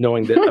wall,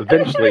 knowing that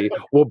eventually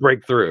we'll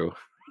break through.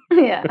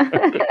 Yeah.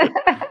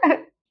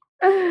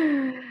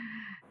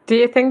 Do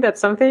you think that's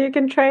something you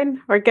can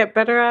train or get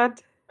better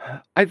at?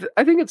 I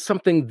think it's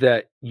something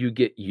that you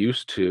get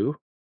used to.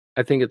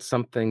 I think it's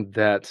something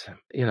that,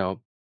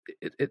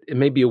 it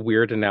may be a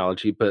weird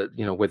analogy, but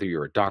whether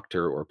you're a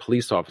doctor or a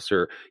police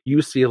officer,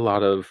 you see a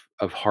lot of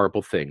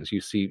horrible things.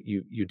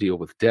 You deal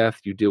with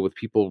death, you deal with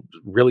people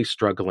really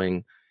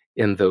struggling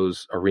in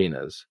those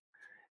arenas.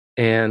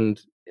 And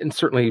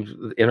certainly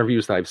the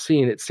interviews that I've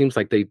seen, it seems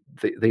like they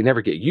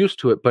never get used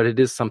to it, but it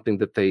is something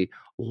that they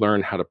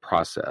learn how to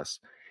process.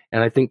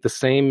 And I think the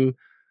same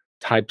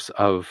types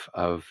of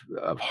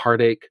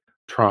heartache,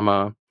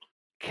 trauma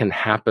can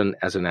happen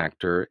as an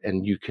actor,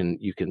 and you can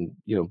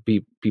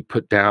be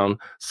put down.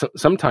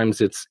 Sometimes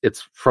it's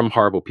from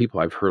horrible people.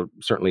 I've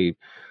certainly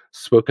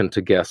spoken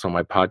to guests on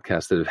my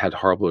podcast that have had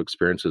horrible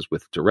experiences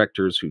with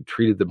directors who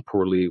treated them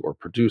poorly, or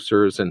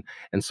producers, and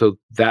so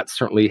that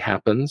certainly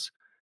happens,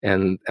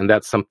 and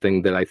that's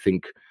something that I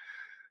think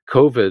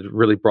COVID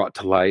really brought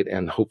to light,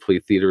 and hopefully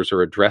theaters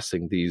are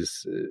addressing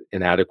these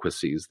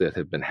inadequacies that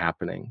have been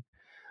happening.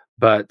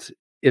 But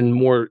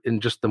in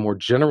just the more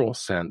general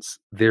sense,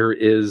 there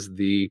is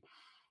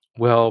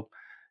well,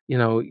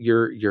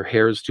 your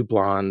hair is too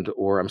blonde,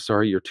 or I'm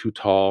sorry, you're too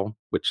tall,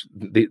 which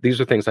these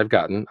are things I've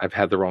gotten. I've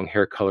had the wrong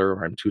hair color,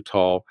 or I'm too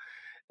tall.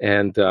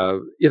 And,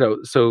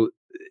 so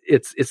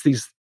it's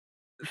these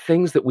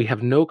things that we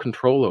have no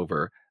control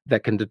over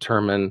that can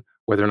determine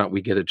whether or not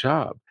we get a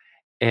job.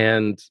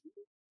 And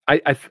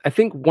I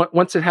think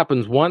once it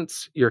happens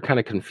once, you're kind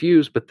of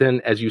confused, but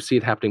then as you see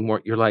it happening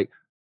more, you're like,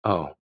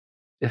 oh,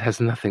 it has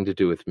nothing to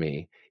do with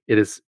me.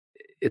 It's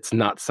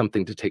not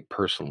something to take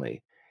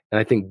personally. And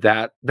I think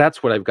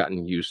that's what I've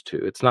gotten used to.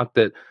 It's not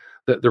that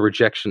the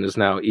rejection is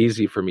now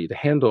easy for me to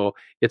handle.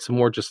 It's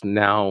more just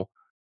now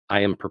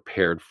I am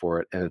prepared for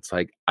it. And it's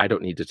like, I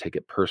don't need to take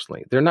it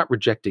personally. They're not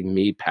rejecting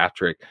me,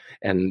 Patrick,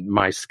 and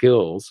my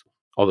skills,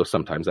 although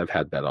sometimes I've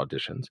had bad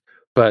auditions.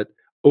 But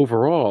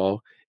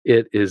overall,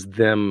 it is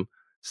them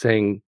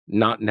saying,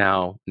 not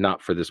now,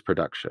 not for this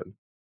production.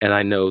 And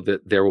I know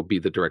that there will be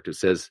the director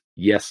says,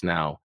 yes,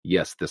 now,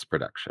 yes, this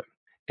production.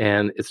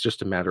 And it's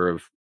just a matter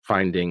of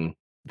finding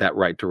that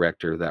right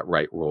director, that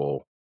right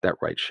role, that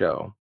right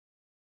show.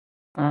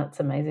 Oh, that's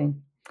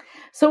amazing.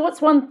 So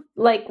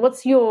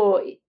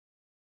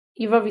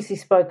you've obviously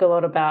spoke a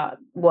lot about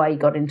why you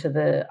got into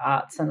the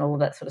arts and all of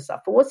that sort of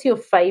stuff, but what's your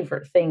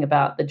favorite thing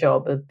about the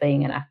job of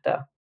being an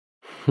actor?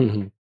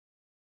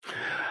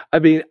 I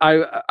mean,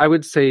 I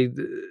would say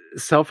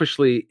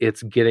selfishly,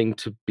 it's getting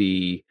to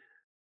be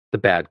the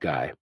bad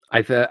guy.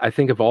 I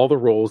think of all the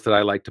roles that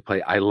I like to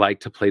play, I like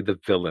to play the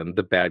villain,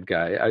 the bad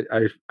guy.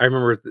 I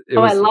remember it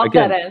was, I love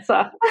again, that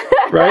answer.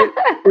 right?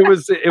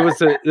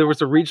 There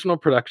was a regional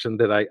production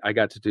that I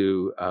got to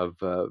do of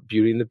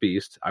Beauty and the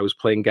Beast. I was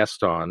playing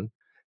Gaston.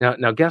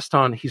 Now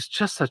Gaston, he's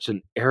just such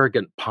an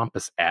arrogant,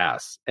 pompous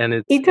ass,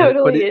 and He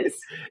totally is.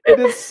 It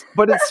is,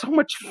 but it's so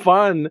much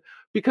fun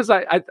because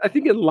I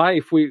think in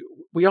life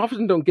we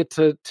often don't get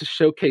to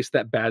showcase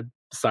that bad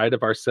side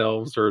of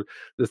ourselves or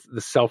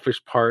the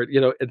selfish part,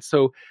 and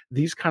so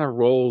these kind of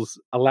roles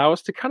allow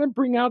us to kind of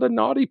bring out a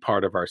naughty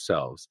part of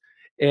ourselves,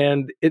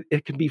 and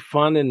it can be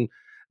fun and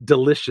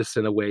delicious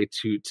in a way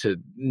to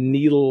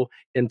needle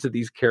into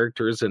these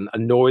characters and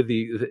annoy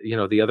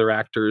the other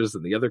actors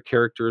and the other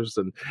characters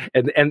and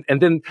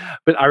then,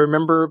 but I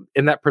remember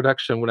in that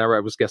production whenever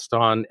I was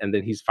Gaston and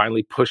then he's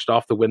finally pushed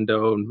off the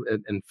window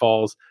and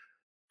falls,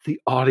 the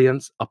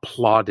audience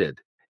applauded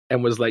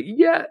and was like,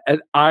 yeah.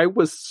 And I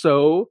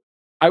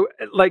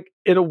like,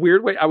 in a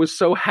weird way, I was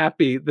so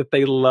happy that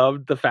they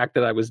loved the fact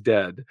that I was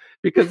dead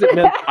because it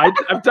meant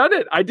I've done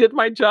it. I did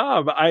my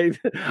job.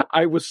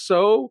 I was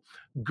so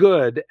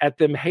good at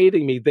them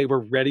hating me. They were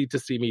ready to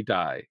see me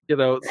die,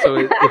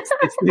 so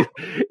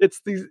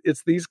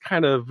it's these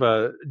kind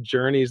of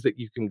journeys that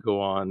you can go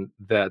on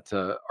that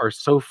are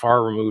so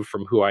far removed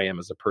from who I am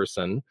as a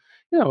person.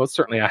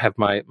 Certainly I have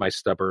my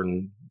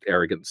stubborn,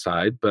 arrogant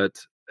side, but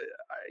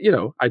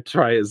I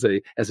try as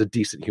a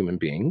decent human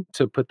being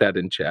to put that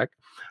in check.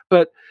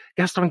 But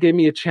Gaston gave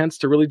me a chance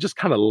to really just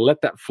kind of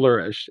let that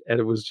flourish, and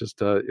it was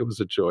just it was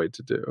a joy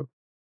to do.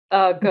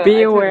 Oh, good.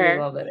 Be aware.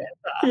 Totally love it.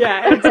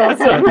 Yeah, it's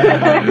awesome.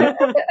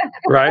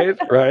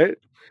 Right.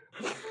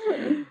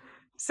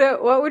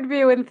 So, what would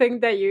be one thing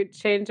that you'd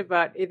change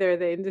about either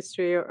the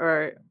industry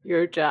or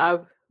your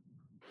job?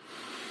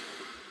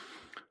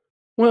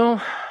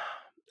 Well,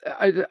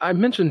 I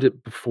mentioned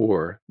it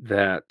before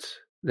that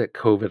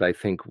COVID, I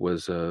think,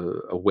 was a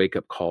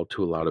wake-up call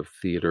to a lot of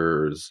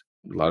theaters,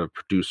 a lot of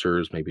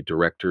producers, maybe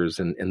directors,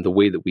 and the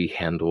way that we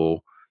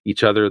handle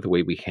each other, the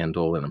way we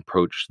handle and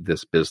approach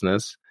this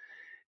business.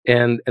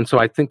 And so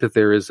I think that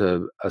there is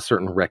a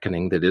certain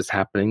reckoning that is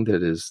happening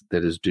that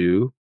is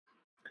due.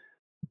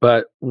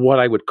 But what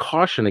I would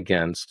caution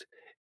against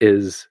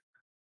is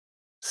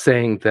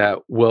saying that,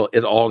 well,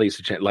 it all needs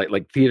to change.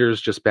 Like theater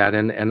is just bad,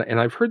 and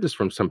I've heard this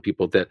from some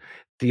people that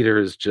theater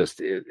is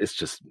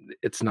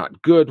it's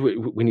not good.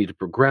 We need to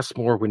progress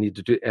more. We need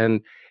to do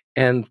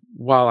and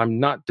while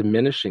I'm not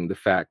diminishing the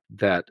fact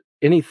that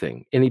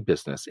anything, any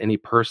business, any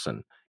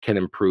person can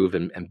improve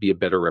and be a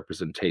better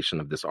representation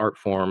of this art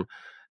form,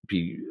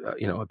 be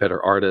a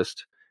better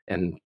artist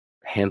and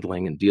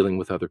handling and dealing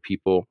with other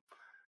people.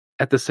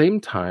 At the same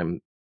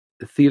time,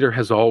 theater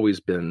has always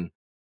been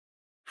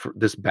for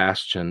this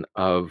bastion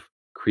of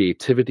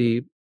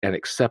creativity and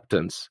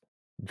acceptance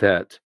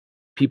that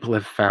people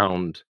have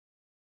found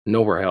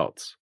nowhere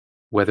else,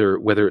 whether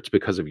it's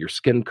because of your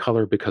skin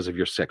color, because of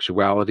your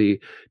sexuality,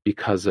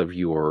 because of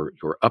your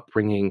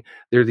upbringing.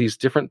 There are these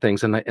different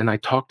things, and I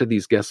talk to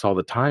these guests all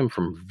the time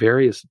from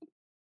various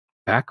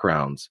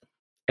backgrounds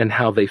and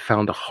how they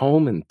found a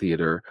home in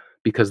theater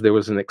because there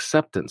was an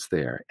acceptance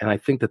there. And I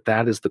think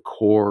that is the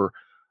core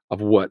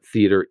of what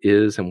theater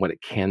is and what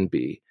it can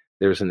be.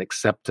 There's an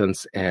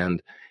acceptance,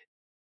 and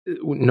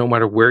no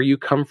matter where you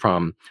come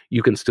from,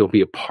 you can still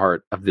be a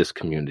part of this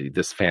community,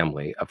 this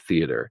family of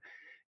theater.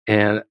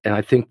 And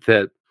I think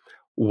that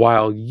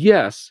while,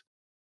 yes,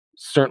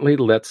 certainly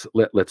let's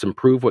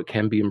improve what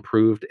can be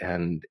improved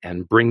and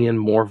bring in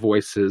more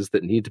voices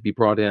that need to be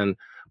brought in,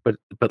 but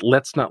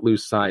let's not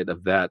lose sight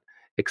of that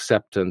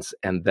acceptance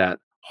and that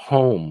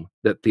home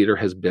that theater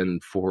has been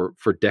for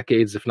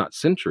decades, if not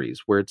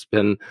centuries, where it's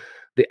been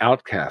the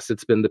outcasts,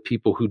 it's been the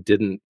people who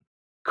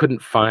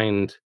couldn't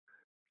find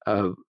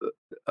a,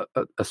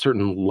 a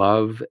certain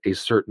love, a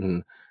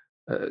certain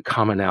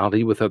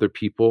commonality with other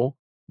people,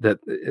 that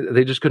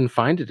they just couldn't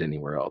find it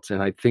anywhere else.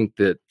 And I think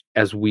that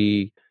as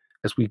we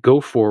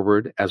go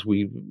forward, as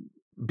we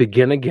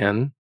begin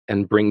again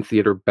and bring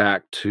theater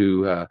back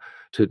to a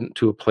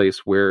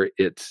place where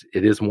it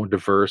is more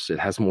diverse, it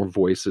has more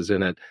voices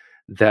in it,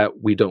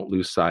 that we don't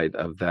lose sight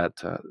of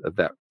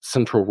that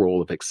central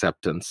role of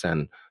acceptance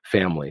and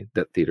family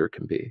that theater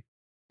can be.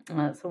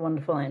 That's a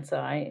wonderful answer.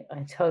 I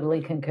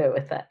totally concur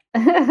with that.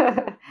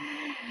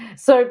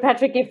 So,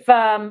 Patrick, if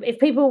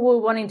people were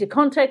wanting to make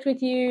contact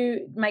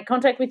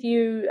with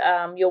you,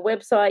 your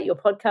website, your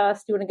podcast,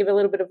 do you want to give a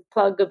little bit of a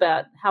plug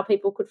about how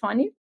people could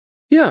find you?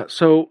 Yeah,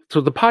 so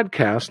the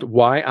podcast,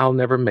 Why I'll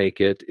Never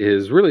Make It,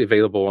 is really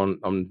available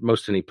on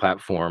most any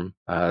platform.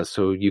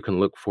 So you can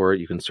look for it,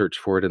 you can search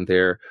for it in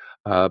there.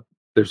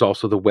 There's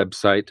also the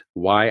website,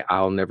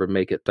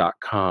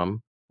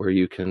 whyillnevermakeit.com, where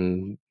you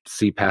can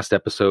see past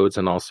episodes,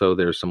 and also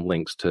there's some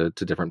links to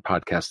different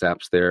podcast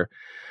apps there.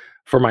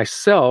 For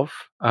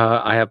myself,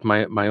 I have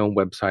my own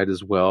website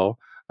as well,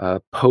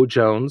 Poe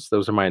Jones.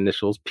 Those are my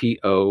initials,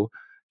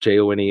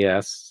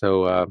 Pojones.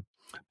 So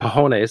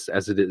Pajones,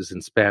 as it is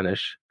in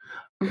Spanish.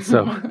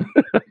 So,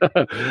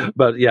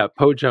 but yeah,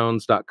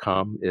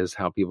 pojones.com is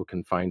how people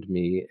can find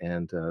me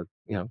and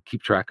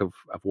keep track of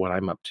what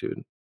I'm up to.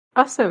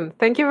 Awesome.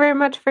 Thank you very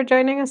much for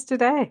joining us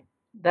today.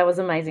 That was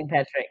amazing,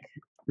 Patrick.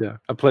 Yeah,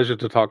 a pleasure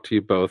to talk to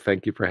you both.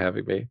 Thank you for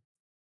having me.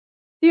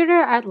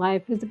 Theater at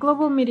Life is a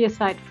global media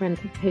site for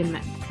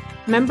entertainment.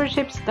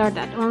 Memberships start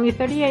at only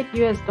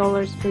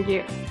 $38 per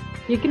year.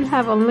 You can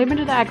have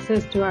unlimited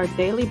access to our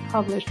daily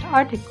published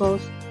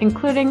articles,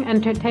 including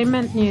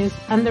entertainment news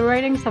and the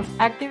writings of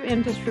active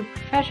industry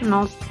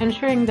professionals,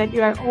 ensuring that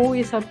you are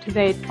always up to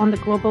date on the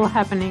global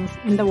happenings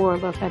in the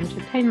world of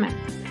entertainment.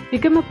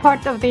 Become a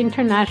part of the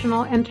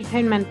international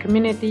entertainment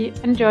community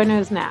and join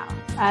us now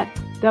at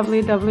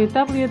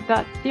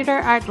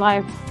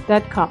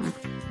www.theaterartlife.com.